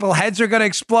 media people. Heads are going to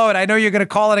explode. I know you're going to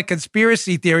call it a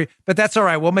conspiracy theory, but that's all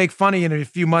right. We'll make fun of you in a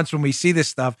few months when we see this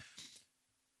stuff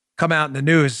come out in the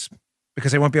news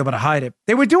because they won't be able to hide it.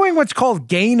 They were doing what's called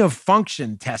gain of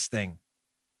function testing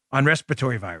on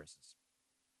respiratory viruses.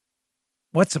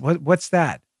 What's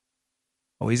that?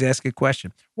 Always ask a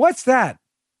question. What's that?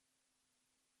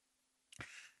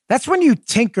 That's when you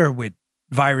tinker with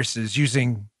viruses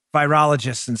using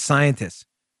virologists and scientists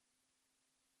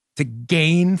to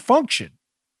gain function,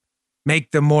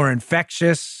 make them more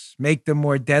infectious, make them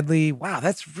more deadly. Wow,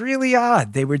 that's really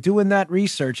odd. They were doing that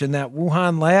research in that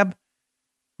Wuhan lab,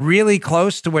 really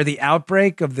close to where the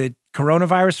outbreak of the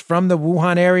coronavirus from the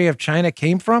Wuhan area of China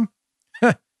came from.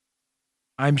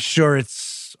 I'm sure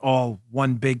it's all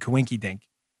one big coinky-dink.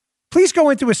 Please go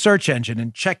into a search engine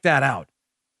and check that out.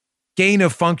 Gain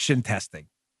of function testing.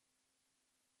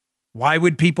 Why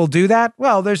would people do that?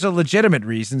 Well, there's a legitimate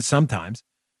reason sometimes.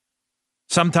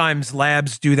 Sometimes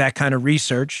labs do that kind of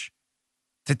research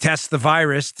to test the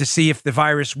virus to see if the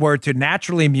virus were to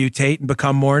naturally mutate and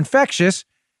become more infectious,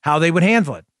 how they would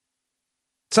handle it.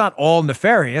 It's not all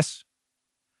nefarious,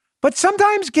 but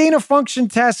sometimes gain of function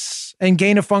tests and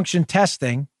gain of function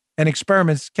testing and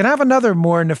experiments can have another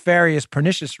more nefarious,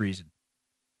 pernicious reason.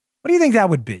 What do you think that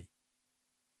would be?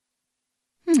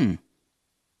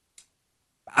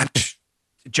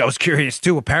 Joe's curious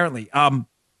too, apparently.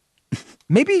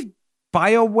 Maybe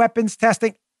bioweapons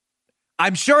testing.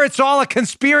 I'm sure it's all a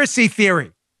conspiracy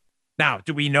theory. Now,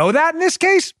 do we know that in this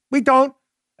case? We don't.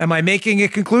 Am I making a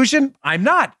conclusion? I'm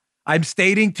not. I'm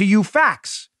stating to you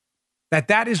facts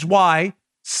that is why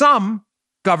some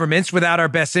governments, without our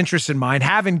best interests in mind,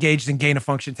 have engaged in gain of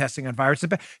function testing on viruses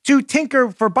to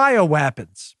tinker for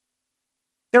bioweapons.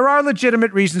 There are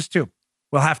legitimate reasons too.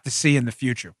 We'll have to see in the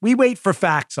future. We wait for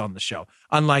facts on the show,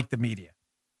 unlike the media.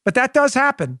 But that does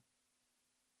happen.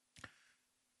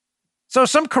 So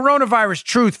some coronavirus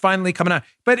truth finally coming out.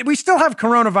 But we still have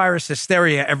coronavirus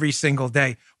hysteria every single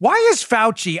day. Why is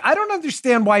Fauci? I don't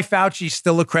understand why Fauci's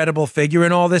still a credible figure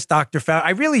in all this, Dr. Fauci.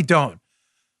 I really don't.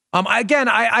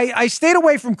 I stayed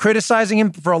away from criticizing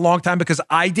him for a long time because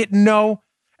I didn't know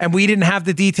and we didn't have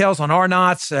the details on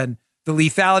R-naughts and the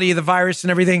lethality of the virus and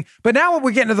everything. But now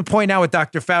we're getting to the point now with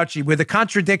Dr. Fauci where the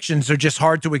contradictions are just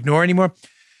hard to ignore anymore.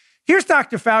 Here's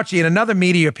Dr. Fauci in another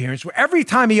media appearance where every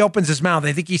time he opens his mouth,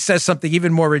 I think he says something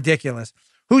even more ridiculous,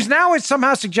 who's now is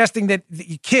somehow suggesting that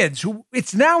the kids who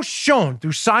it's now shown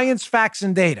through science, facts,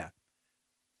 and data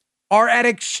are at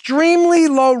extremely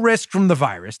low risk from the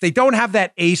virus. They don't have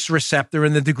that ACE receptor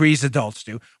in the degrees adults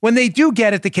do. When they do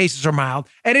get it, the cases are mild,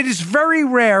 and it is very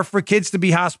rare for kids to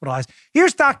be hospitalized.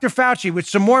 Here's Dr. Fauci with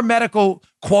some more medical,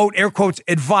 quote, air quotes,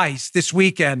 advice this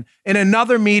weekend in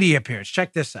another media appearance.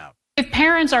 Check this out. If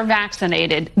parents are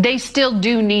vaccinated, they still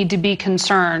do need to be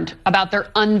concerned about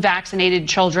their unvaccinated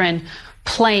children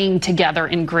playing together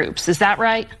in groups. Is that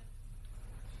right?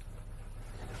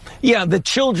 Yeah, the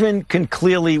children can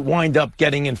clearly wind up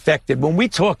getting infected. When we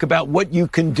talk about what you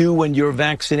can do when you're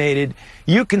vaccinated,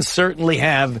 you can certainly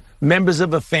have members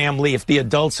of a family, if the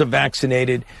adults are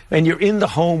vaccinated, and you're in the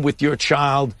home with your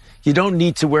child, you don't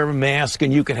need to wear a mask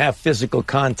and you can have physical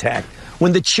contact.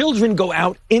 When the children go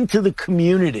out into the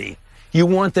community, you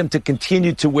want them to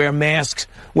continue to wear masks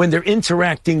when they're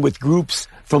interacting with groups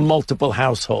from multiple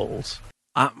households.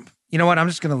 You know what? I'm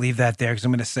just going to leave that there because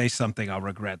I'm going to say something I'll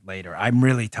regret later. I'm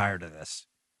really tired of this.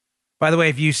 By the way,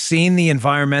 have you seen the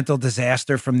environmental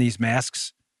disaster from these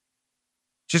masks?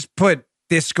 Just put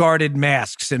discarded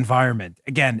masks environment,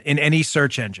 again, in any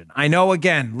search engine. I know,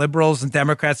 again, liberals and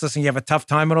Democrats listening, you have a tough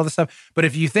time with all this stuff. But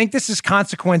if you think this is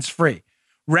consequence-free,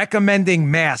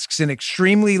 recommending masks in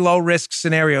extremely low-risk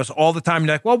scenarios all the time,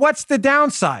 you're like, well, what's the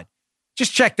downside?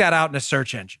 Just check that out in a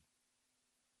search engine.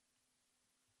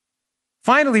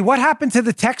 Finally, what happened to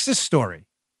the Texas story?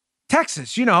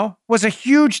 Texas, was a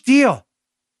huge deal.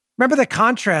 Remember the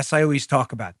contrast I always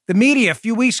talk about? The media a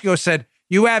few weeks ago said,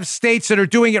 You have states that are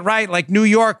doing it right, like New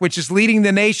York, which is leading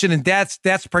the nation in deaths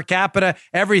per capita,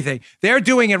 everything. They're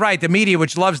doing it right. The media,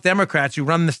 which loves Democrats who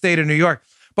run the state of New York.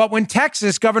 But when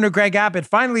Texas, Governor Greg Abbott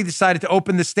finally decided to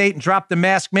open the state and drop the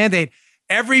mask mandate,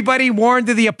 everybody warned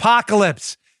of the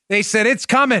apocalypse. They said, it's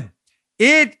coming.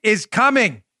 It is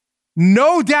coming.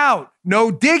 No doubt. No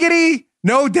diggity.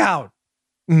 No doubt.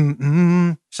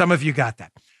 Some of you got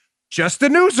that. Just a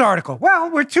news article. Well,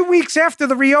 we're 2 weeks after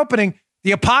the reopening.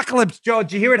 The apocalypse, Joe.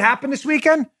 Did you hear it happen this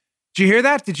weekend? Did you hear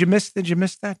that? Did you miss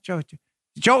that, Joe?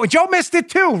 Joe missed it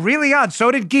too. Really odd.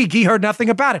 So did Guy. Guy heard nothing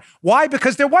about it. Why?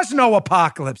 Because there was no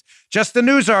apocalypse. Just a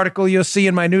news article you'll see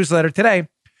in my newsletter today.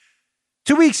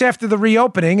 2 weeks after the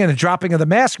reopening and the dropping of the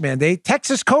mask mandate,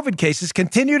 Texas COVID cases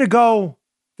continue to go.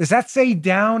 Does that say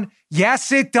down?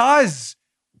 Yes, it does.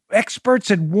 Experts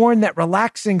had warned that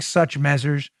relaxing such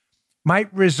measures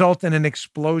might result in an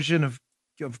explosion of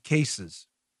cases.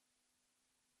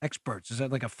 Experts. Is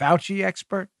that like a Fauci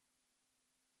expert?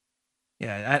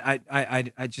 Yeah,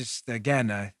 I just,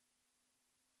 again,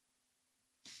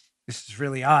 this is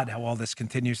really odd how all this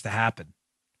continues to happen.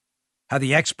 How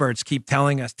the experts keep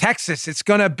telling us, Texas, it's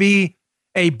going to be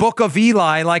a Book of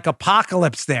Eli like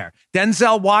apocalypse there.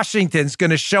 Denzel Washington's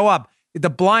going to show up. The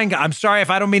blind guy. I'm sorry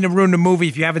if I don't mean to ruin the movie.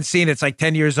 If you haven't seen it, it's like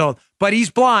 10 years old. But he's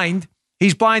blind.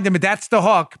 He's blind, and that's the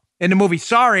hook in the movie.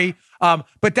 Sorry.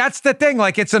 But that's the thing.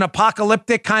 Like, it's an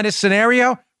apocalyptic kind of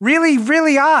scenario. Really,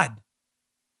 really odd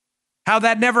how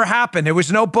that never happened. There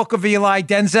was no Book of Eli.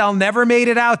 Denzel never made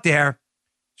it out there.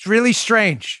 It's really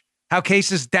strange how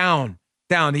cases down,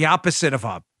 the opposite of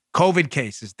up. COVID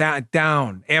cases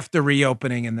down after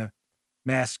reopening and the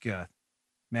mask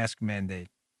mandate.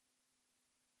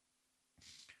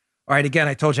 All right, again,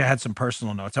 I told you I had some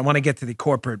personal notes. I want to get to the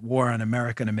corporate war on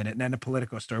America in a minute and then the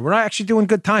Politico story. We're actually doing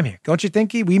good time here. Don't you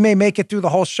think, Guy? We may make it through the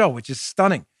whole show, which is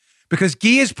stunning because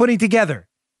Guy is putting together.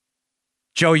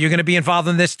 Joe, you're going to be involved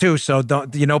in this too, so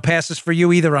don't, passes for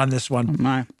you either on this one.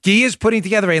 My. Guy is putting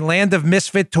together a Land of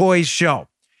Misfit Toys show.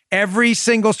 Every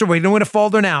single story, we're doing a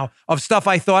folder now of stuff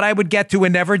I thought I would get to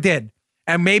and never did.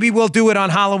 And maybe we'll do it on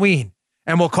Halloween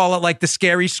and we'll call it like the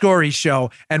Scary Stories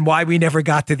show and why we never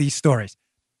got to these stories.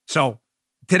 So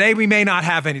today we may not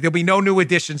have any. There'll be no new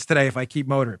additions today if I keep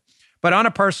motoring. But on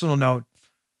a personal note,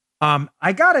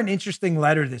 I got an interesting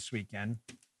letter this weekend.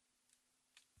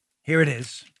 Here it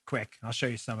is. Quick. I'll show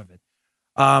you some of it.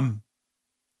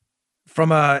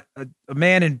 From a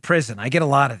man in prison. I get a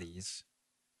lot of these.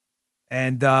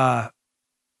 And I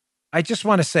just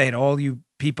want to say to all you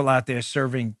people out there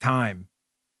serving time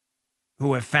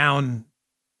who have found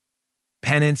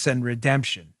penance and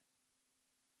redemption,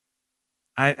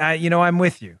 I'm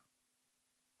with you.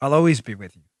 I'll always be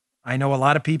with you. I know a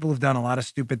lot of people have done a lot of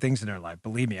stupid things in their life.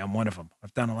 Believe me, I'm one of them.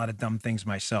 I've done a lot of dumb things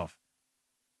myself.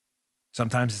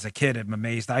 Sometimes as a kid, I'm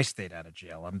amazed I stayed out of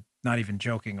jail. I'm not even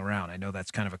joking around. I know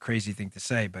that's kind of a crazy thing to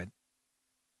say, but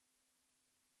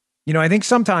I think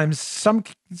sometimes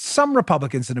some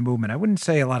Republicans in the movement, I wouldn't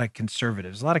say a lot of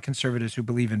conservatives who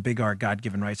believe in big R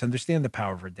God-given rights, understand the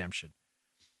power of redemption.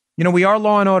 We are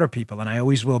law and order people, and I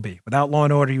always will be. Without law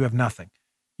and order, you have nothing.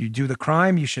 You do the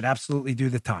crime, you should absolutely do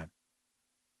the time.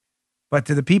 But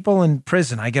to the people in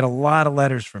prison, I get a lot of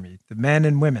letters from you, the men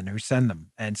and women who send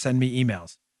them and send me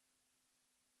emails.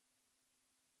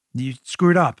 You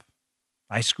screwed up.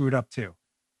 I screwed up too.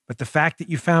 But the fact that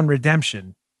you found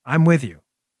redemption, I'm with you.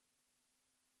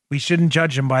 We shouldn't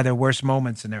judge them by their worst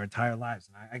moments in their entire lives.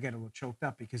 And I get a little choked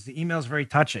up because the email is very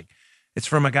touching. It's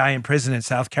from a guy in prison in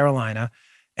South Carolina.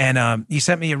 And he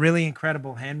sent me a really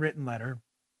incredible handwritten letter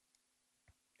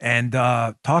and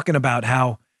talking about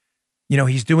how,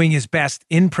 he's doing his best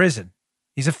in prison.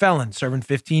 He's a felon serving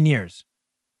 15 years.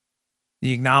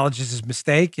 He acknowledges his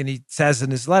mistake, and he says in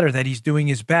his letter that he's doing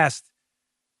his best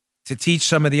to teach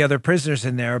some of the other prisoners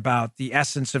in there about the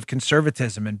essence of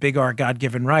conservatism and big R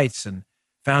God-given rights, and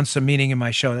found some meaning in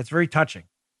my show. That's very touching.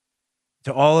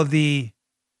 To all of the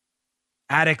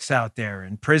addicts out there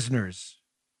and prisoners,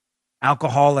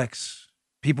 alcoholics,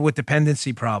 people with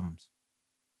dependency problems,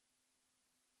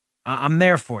 I'm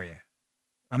there for you.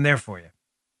 I'm there for you.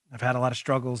 I've had a lot of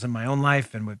struggles in my own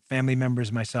life and with family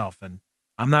members myself, and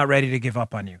I'm not ready to give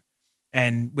up on you.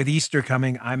 And with Easter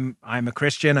coming, I'm a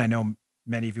Christian. I know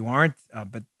many of you aren't,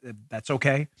 but that's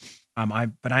okay.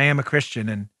 But I am a Christian,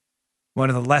 and one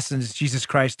of the lessons Jesus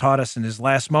Christ taught us in his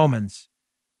last moments,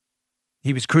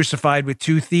 he was crucified with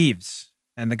two thieves,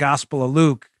 and the Gospel of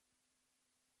Luke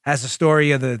has a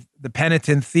story of the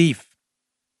penitent thief,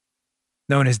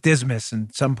 known as Dismas in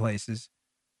some places,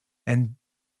 and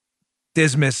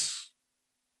Dismas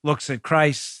looks at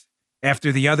Christ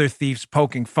after the other thief's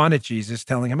poking fun at Jesus,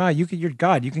 telling him, you're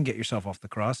God. You can get yourself off the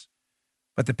cross.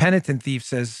 But the penitent thief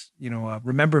says,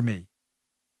 remember me.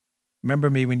 Remember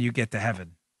me when you get to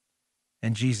heaven.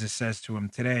 And Jesus says to him,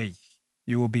 today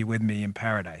you will be with me in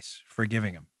paradise,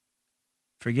 forgiving him.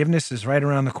 Forgiveness is right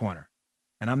around the corner,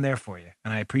 and I'm there for you.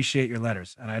 And I appreciate your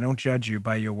letters, and I don't judge you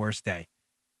by your worst day.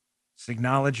 Just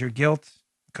acknowledge your guilt,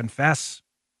 confess,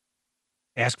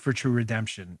 ask for true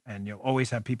redemption, and you'll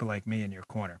always have people like me in your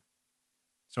corner.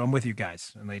 So I'm with you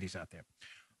guys and ladies out there.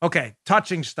 Okay,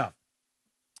 touching stuff.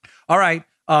 All right,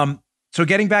 so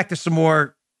getting back to some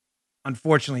more,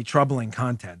 unfortunately, troubling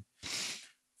content.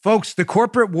 Folks, the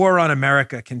corporate war on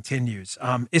America continues.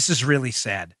 This is really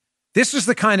sad. This is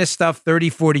the kind of stuff 30,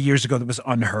 40 years ago that was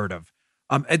unheard of.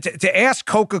 To ask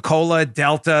Coca-Cola,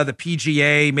 Delta, the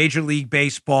PGA, Major League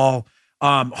Baseball,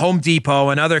 Home Depot,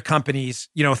 and other companies,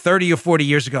 30 or 40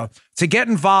 years ago, to get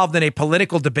involved in a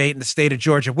political debate in the state of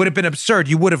Georgia would have been absurd.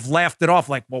 You would have laughed it off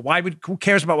like, well, who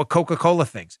cares about what Coca-Cola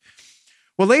thinks?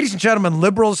 Well, ladies and gentlemen,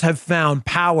 liberals have found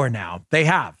power now. They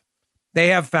have. They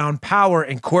have found power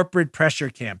in corporate pressure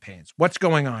campaigns. What's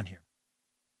going on here?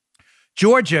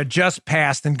 Georgia just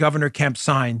passed and Governor Kemp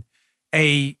signed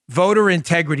a voter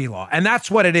integrity law. And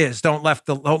that's what it is. Don't let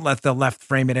the left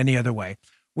frame it any other way.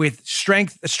 With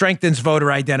strengthens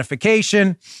voter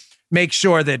identification, make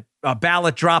sure that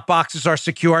ballot drop boxes are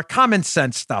secure, common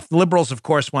sense stuff. The liberals, of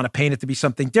course, want to paint it to be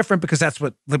something different because that's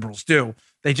what liberals do.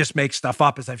 They just make stuff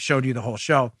up, as I've showed you the whole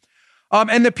show.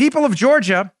 And the people of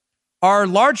Georgia are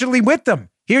largely with them.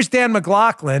 Here's Dan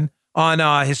McLaughlin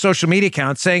on his social media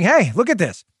account saying, hey, look at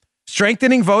this.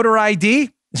 Strengthening voter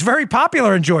ID is very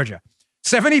popular in Georgia.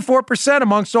 74%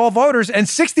 amongst all voters and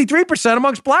 63%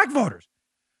 amongst black voters.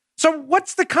 So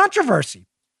what's the controversy?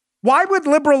 Why would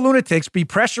liberal lunatics be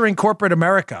pressuring corporate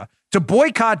America to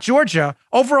boycott Georgia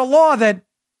over a law that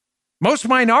most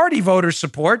minority voters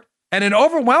support and an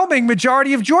overwhelming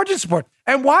majority of Georgians support?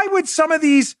 And why would some of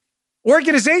these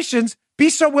organizations be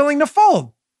so willing to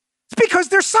fold? It's because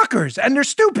they're suckers and they're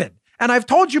stupid. And I've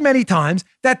told you many times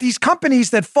that these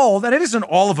companies that fold, and it isn't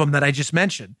all of them that I just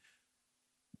mentioned,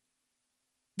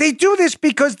 they do this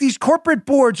because these corporate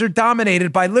boards are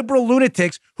dominated by liberal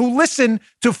lunatics who listen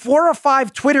to 4 or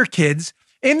 5 Twitter kids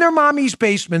in their mommy's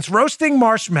basements, roasting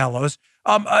marshmallows,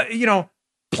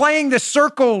 playing the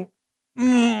circle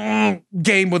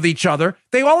game with each other.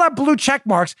 They all have blue check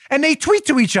marks and they tweet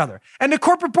to each other. And the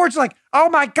corporate board's like, oh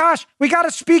my gosh, we got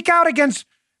to speak out against,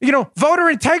 voter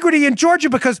integrity in Georgia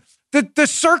because the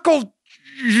circle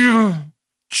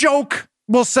joke,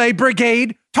 we'll say,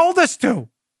 brigade told us to.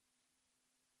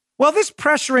 Well, this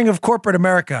pressuring of corporate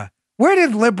America, where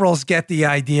did liberals get the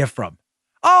idea from?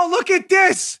 Oh, look at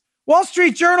this. Wall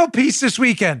Street Journal piece this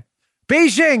weekend.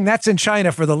 Beijing, that's in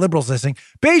China for the liberals listening.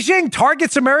 Beijing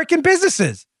targets American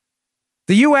businesses.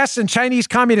 The U.S. and Chinese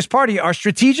Communist Party are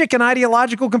strategic and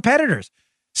ideological competitors.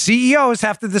 CEOs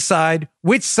have to decide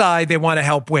which side they want to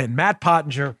help win. Matt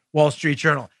Pottinger, Wall Street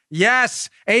Journal.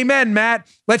 Yes, amen, Matt.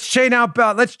 Let's change out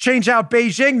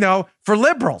Beijing, though, for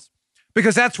liberals.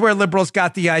 Because that's where liberals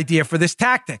got the idea for this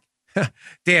tactic.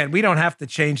 Dan, we don't have to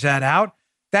change that out.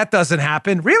 That doesn't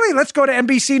happen. Really? Let's go to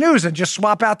NBC News and just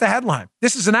swap out the headline.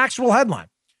 This is an actual headline.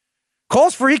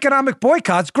 Calls for economic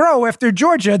boycotts grow after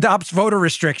Georgia adopts voter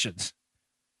restrictions.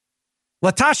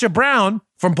 Latasha Brown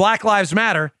from Black Lives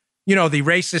Matter, the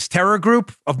racist terror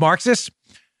group of Marxists,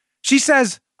 she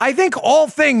says, I think all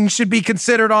things should be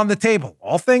considered on the table.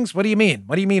 All things? What do you mean?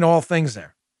 What do you mean all things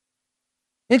there?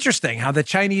 Interesting how the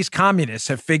Chinese communists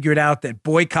have figured out that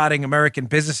boycotting American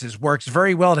businesses works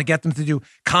very well to get them to do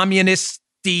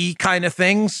communist-y kind of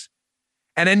things.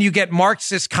 And then you get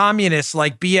Marxist communists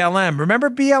like BLM. Remember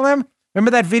BLM?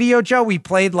 Remember that video, Joe, we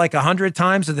played like 100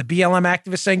 times of the BLM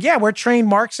activists saying, yeah, we're trained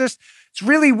Marxists. It's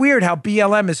really weird how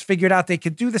BLM has figured out they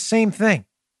could do the same thing.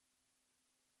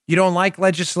 You don't like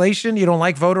legislation? You don't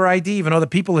like voter ID, even though the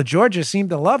people of Georgia seem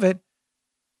to love it?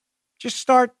 Just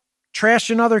start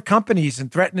trashing other companies and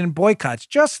threatening boycotts,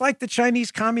 just like the Chinese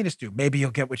communists do. Maybe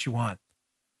you'll get what you want.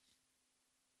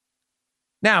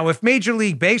 Now, if Major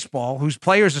League Baseball, whose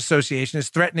Players Association is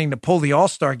threatening to pull the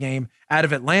All-Star game out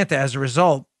of Atlanta as a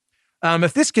result,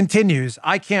 if this continues,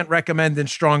 I can't recommend in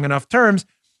strong enough terms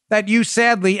that you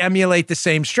sadly emulate the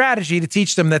same strategy to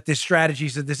teach them that this strategy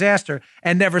is a disaster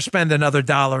and never spend another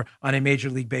dollar on a Major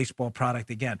League Baseball product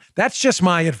again. That's just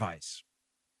my advice.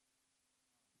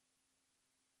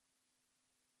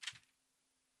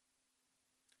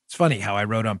 It's funny how I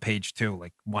wrote on page 2,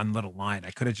 like one little line.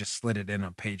 I could have just slid it in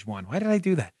on page 1. Why did I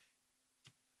do that?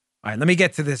 All right, let me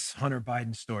get to this Hunter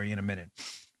Biden story in a minute.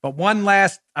 But one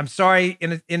last, I'm sorry,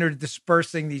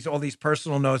 interdispersing all these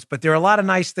personal notes, but there are a lot of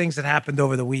nice things that happened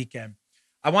over the weekend.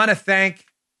 I want to thank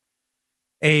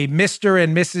a Mr.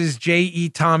 and Mrs. J.E.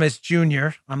 Thomas Jr.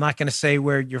 I'm not going to say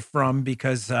where you're from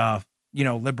because,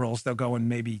 liberals, they'll go and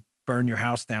maybe burn your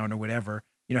house down or whatever.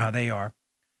 You know how they are.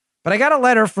 But I got a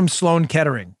letter from Sloan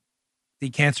Kettering, the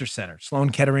cancer center.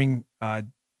 Sloan Kettering,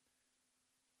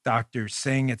 Dr.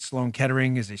 Singh at Sloan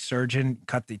Kettering is a surgeon,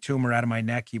 cut the tumor out of my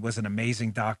neck. He was an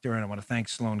amazing doctor, and I want to thank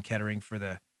Sloan Kettering for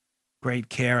the great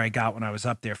care I got when I was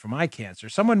up there for my cancer.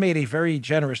 Someone made a very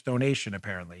generous donation,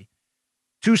 apparently,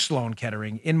 to Sloan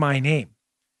Kettering in my name,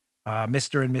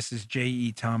 Mr. and Mrs.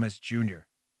 J.E. Thomas Jr.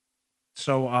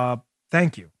 So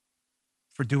thank you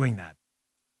for doing that.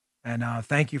 And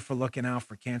thank you for looking out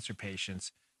for cancer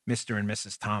patients, Mr. and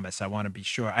Mrs. Thomas. I want to be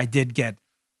sure.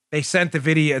 They sent the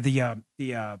video,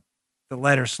 the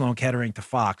letter, Sloan Kettering, to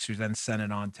Fox, who then sent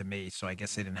it on to me. So I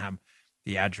guess they didn't have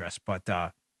the address. But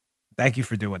thank you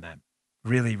for doing that.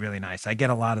 Really, really nice. I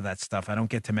get a lot of that stuff. I don't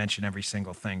get to mention every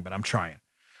single thing, but I'm trying.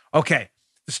 Okay.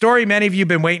 The story many of you have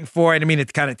been waiting for. I didn't mean to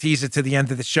kind of tease it to the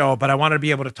end of the show, but I wanted to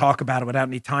be able to talk about it without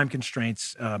any time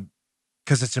constraints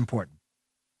because it's important.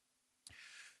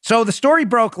 So the story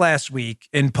broke last week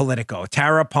in Politico.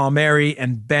 Tara Palmieri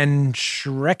and Ben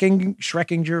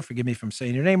Schreckinger, forgive me if I'm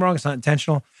saying your name wrong, it's not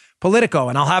intentional, Politico,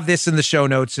 and I'll have this in the show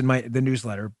notes in the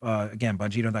newsletter. Again,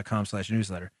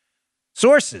 Bongino.com/newsletter.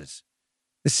 Sources.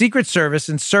 The Secret Service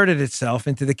inserted itself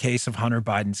into the case of Hunter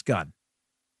Biden's gun.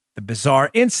 The bizarre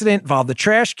incident involved a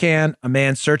trash can, a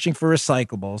man searching for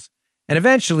recyclables, and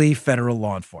eventually federal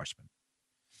law enforcement.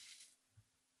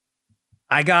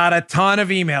 I got a ton of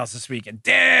emails this weekend.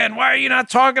 Dan, why are you not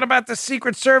talking about the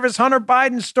Secret Service Hunter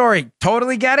Biden story?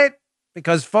 Totally get it.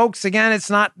 Because, folks, again, it's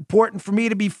not important for me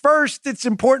to be first. It's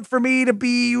important for me to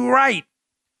be right.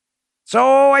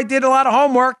 So I did a lot of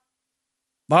homework.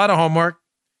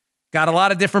 Got a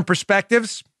lot of different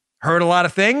perspectives. Heard a lot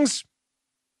of things.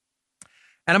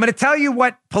 And I'm going to tell you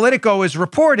what Politico is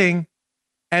reporting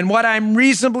and what I'm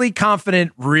reasonably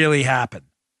confident really happened.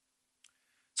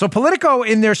 So Politico,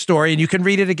 in their story, and you can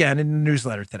read it again in the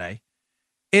newsletter today,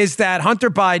 is that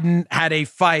Hunter Biden had a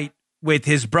fight with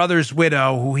his brother's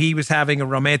widow, who he was having a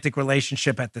romantic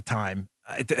relationship at the time.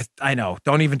 I know.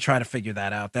 Don't even try to figure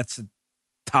that out. That's a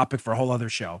topic for a whole other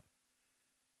show.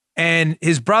 And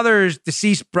his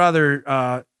deceased brother's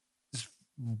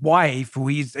wife, who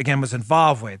he's, again, was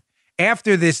involved with,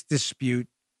 after this dispute,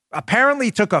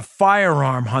 apparently took a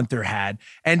firearm Hunter had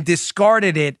and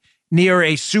discarded it near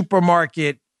a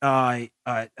supermarket a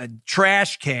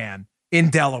trash can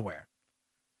in Delaware.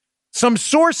 Some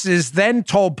sources then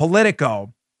told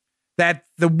Politico that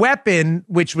the weapon,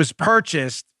 which was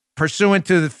purchased pursuant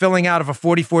to the filling out of a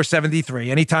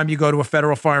 4473, anytime you go to a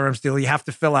federal firearms deal, you have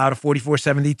to fill out a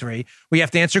 4473. We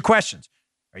have to answer questions.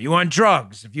 Are you on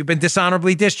drugs? Have you been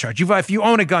dishonorably discharged? If you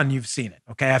own a gun, you've seen it.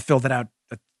 Okay, I filled it out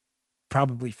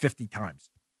probably 50 times.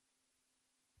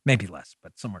 Maybe less,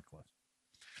 but somewhere close.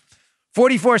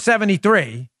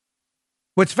 4473.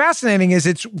 What's fascinating is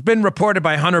it's been reported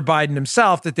by Hunter Biden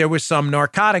himself that there was some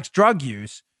narcotics drug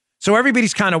use. So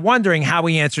everybody's kind of wondering how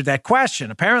he answered that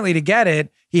question. Apparently, to get it,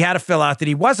 he had to fill out that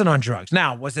he wasn't on drugs.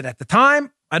 Now, was it at the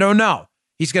time? I don't know.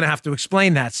 He's going to have to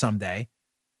explain that someday.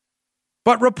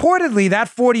 But reportedly, that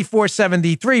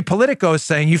 4473, Politico is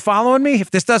saying, you following me?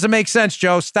 If this doesn't make sense,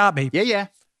 Joe, stop me. Yeah.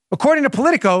 According to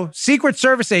Politico, Secret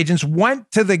Service agents went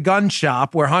to the gun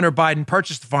shop where Hunter Biden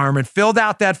purchased the firearm and filled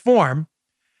out that form.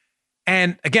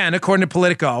 And again, according to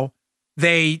Politico,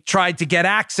 they tried to get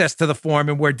access to the form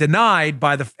and were denied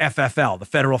by the FFL, the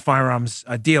federal firearms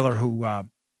dealer who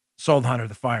sold Hunter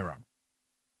the firearm.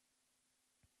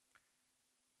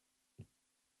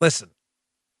 Listen,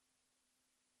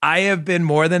 I have been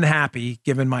more than happy,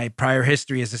 given my prior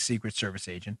history as a Secret Service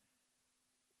agent,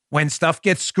 when stuff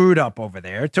gets screwed up over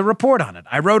there, to report on it.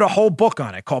 I wrote a whole book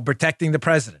on it called Protecting the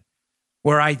President,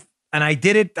 where I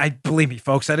did it. Believe me,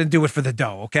 folks, I didn't do it for the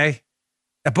dough, okay?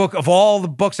 A book, of all the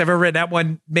books I've ever written, that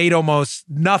one made almost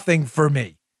nothing for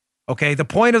me, okay? The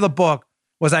point of the book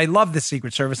was I love the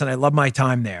Secret Service and I love my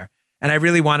time there, and I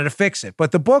really wanted to fix it.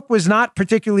 But the book was not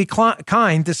particularly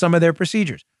kind to some of their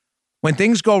procedures. When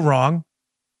things go wrong,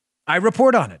 I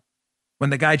report on it. When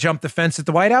the guy jumped the fence at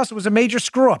the White House, it was a major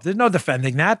screw up. There's no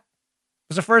defending that. I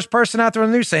was the first person out there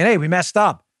on the news saying, hey, we messed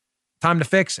up. Time to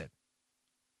fix it.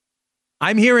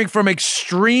 I'm hearing from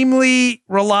extremely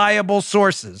reliable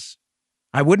sources.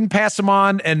 I wouldn't pass them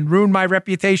on and ruin my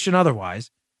reputation otherwise.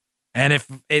 And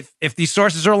if these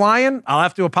sources are lying, I'll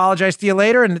have to apologize to you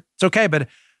later, and it's okay. But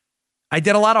I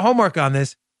did a lot of homework on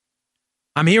this.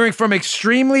 I'm hearing from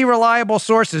extremely reliable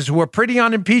sources who are pretty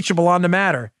unimpeachable on the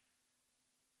matter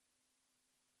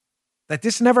that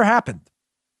this never happened.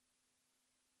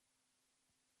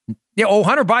 Yeah,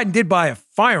 Hunter Biden did buy a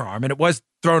firearm, and it was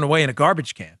thrown away in a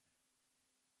garbage can.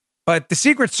 But the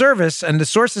Secret Service and the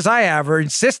sources I have are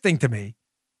insisting to me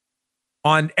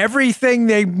on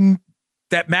everything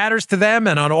that matters to them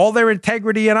and on all their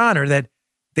integrity and honor that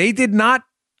they did not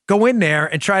go in there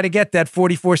and try to get that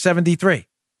 4473.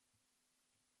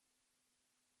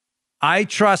 I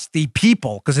trust the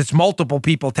people because it's multiple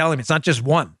people telling me. It's not just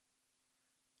one.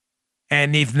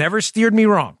 And they've never steered me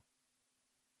wrong.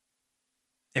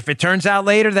 If it turns out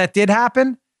later that did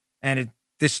happen and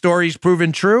this story's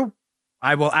proven true,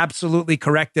 I will absolutely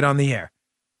correct it on the air.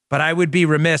 But I would be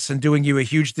remiss in doing you a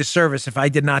huge disservice if I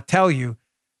did not tell you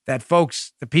that,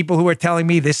 folks, the people who are telling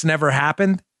me this never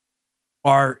happened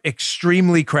are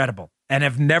extremely credible and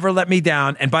have never let me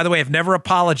down. And by the way, have never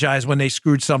apologized when they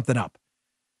screwed something up.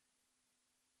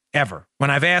 Ever. When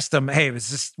I've asked them, hey,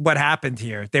 was this what happened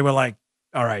here? They were like,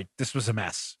 all right, this was a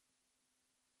mess.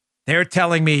 They're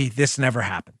telling me this never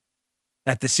happened.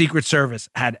 That the Secret Service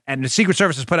had, and the Secret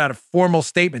Service has put out a formal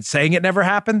statement saying it never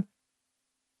happened.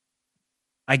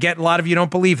 I get a lot of you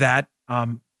don't believe that,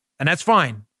 and that's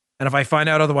fine. And if I find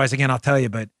out otherwise, again, I'll tell you.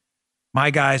 But my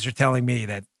guys are telling me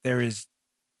that there is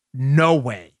no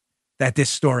way that this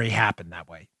story happened that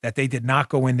way, that they did not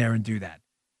go in there and do that,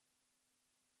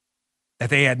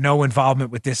 that they had no involvement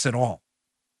with this at all.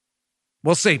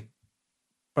 We'll see,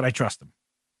 but I trust them.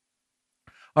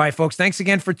 All right, folks, thanks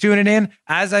again for tuning in.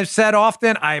 As I've said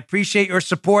often, I appreciate your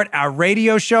support. Our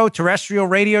radio show, terrestrial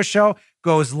radio show,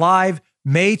 goes live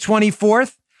May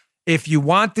 24th. If you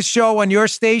want the show on your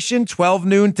station, 12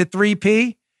 noon to 3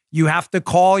 p., you have to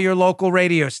call your local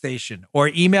radio station or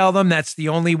email them. That's the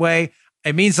only way.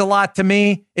 It means a lot to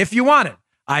me if you want it.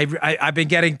 I've been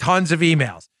getting tons of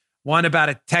emails. One about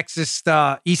a Texas,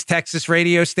 East Texas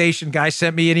radio station. Guy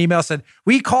sent me an email, said,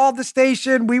 we called the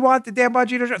station. We want the Dan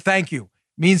Bongino show. Thank you.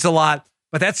 Means a lot,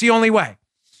 but that's the only way.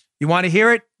 You want to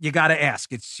hear it? You got to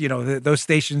ask. It's, those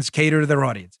stations cater to their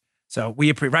audience. So we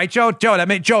appreciate, right, Joe? Joe,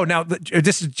 now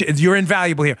this is, you're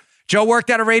invaluable here. Joe worked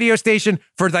at a radio station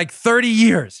for like 30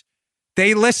 years.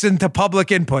 They listen to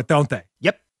public input, don't they?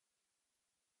 Yep.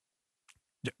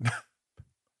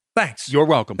 Thanks. You're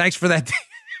welcome. Thanks for that.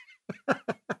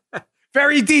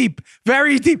 Very deep,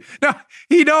 very deep. No,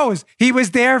 he knows. He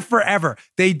was there forever.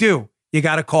 They do. You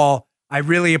got to call. I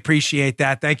really appreciate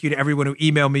that. Thank you to everyone who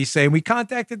emailed me saying we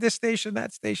contacted this station,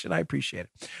 that station. I appreciate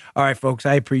it. All right, folks,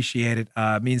 I appreciate it.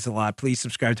 It means a lot. Please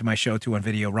subscribe to my show too on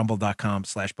video,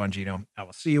 rumble.com/Bongino. I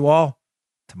will see you all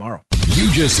tomorrow.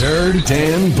 You just heard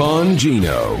Dan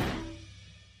Bongino.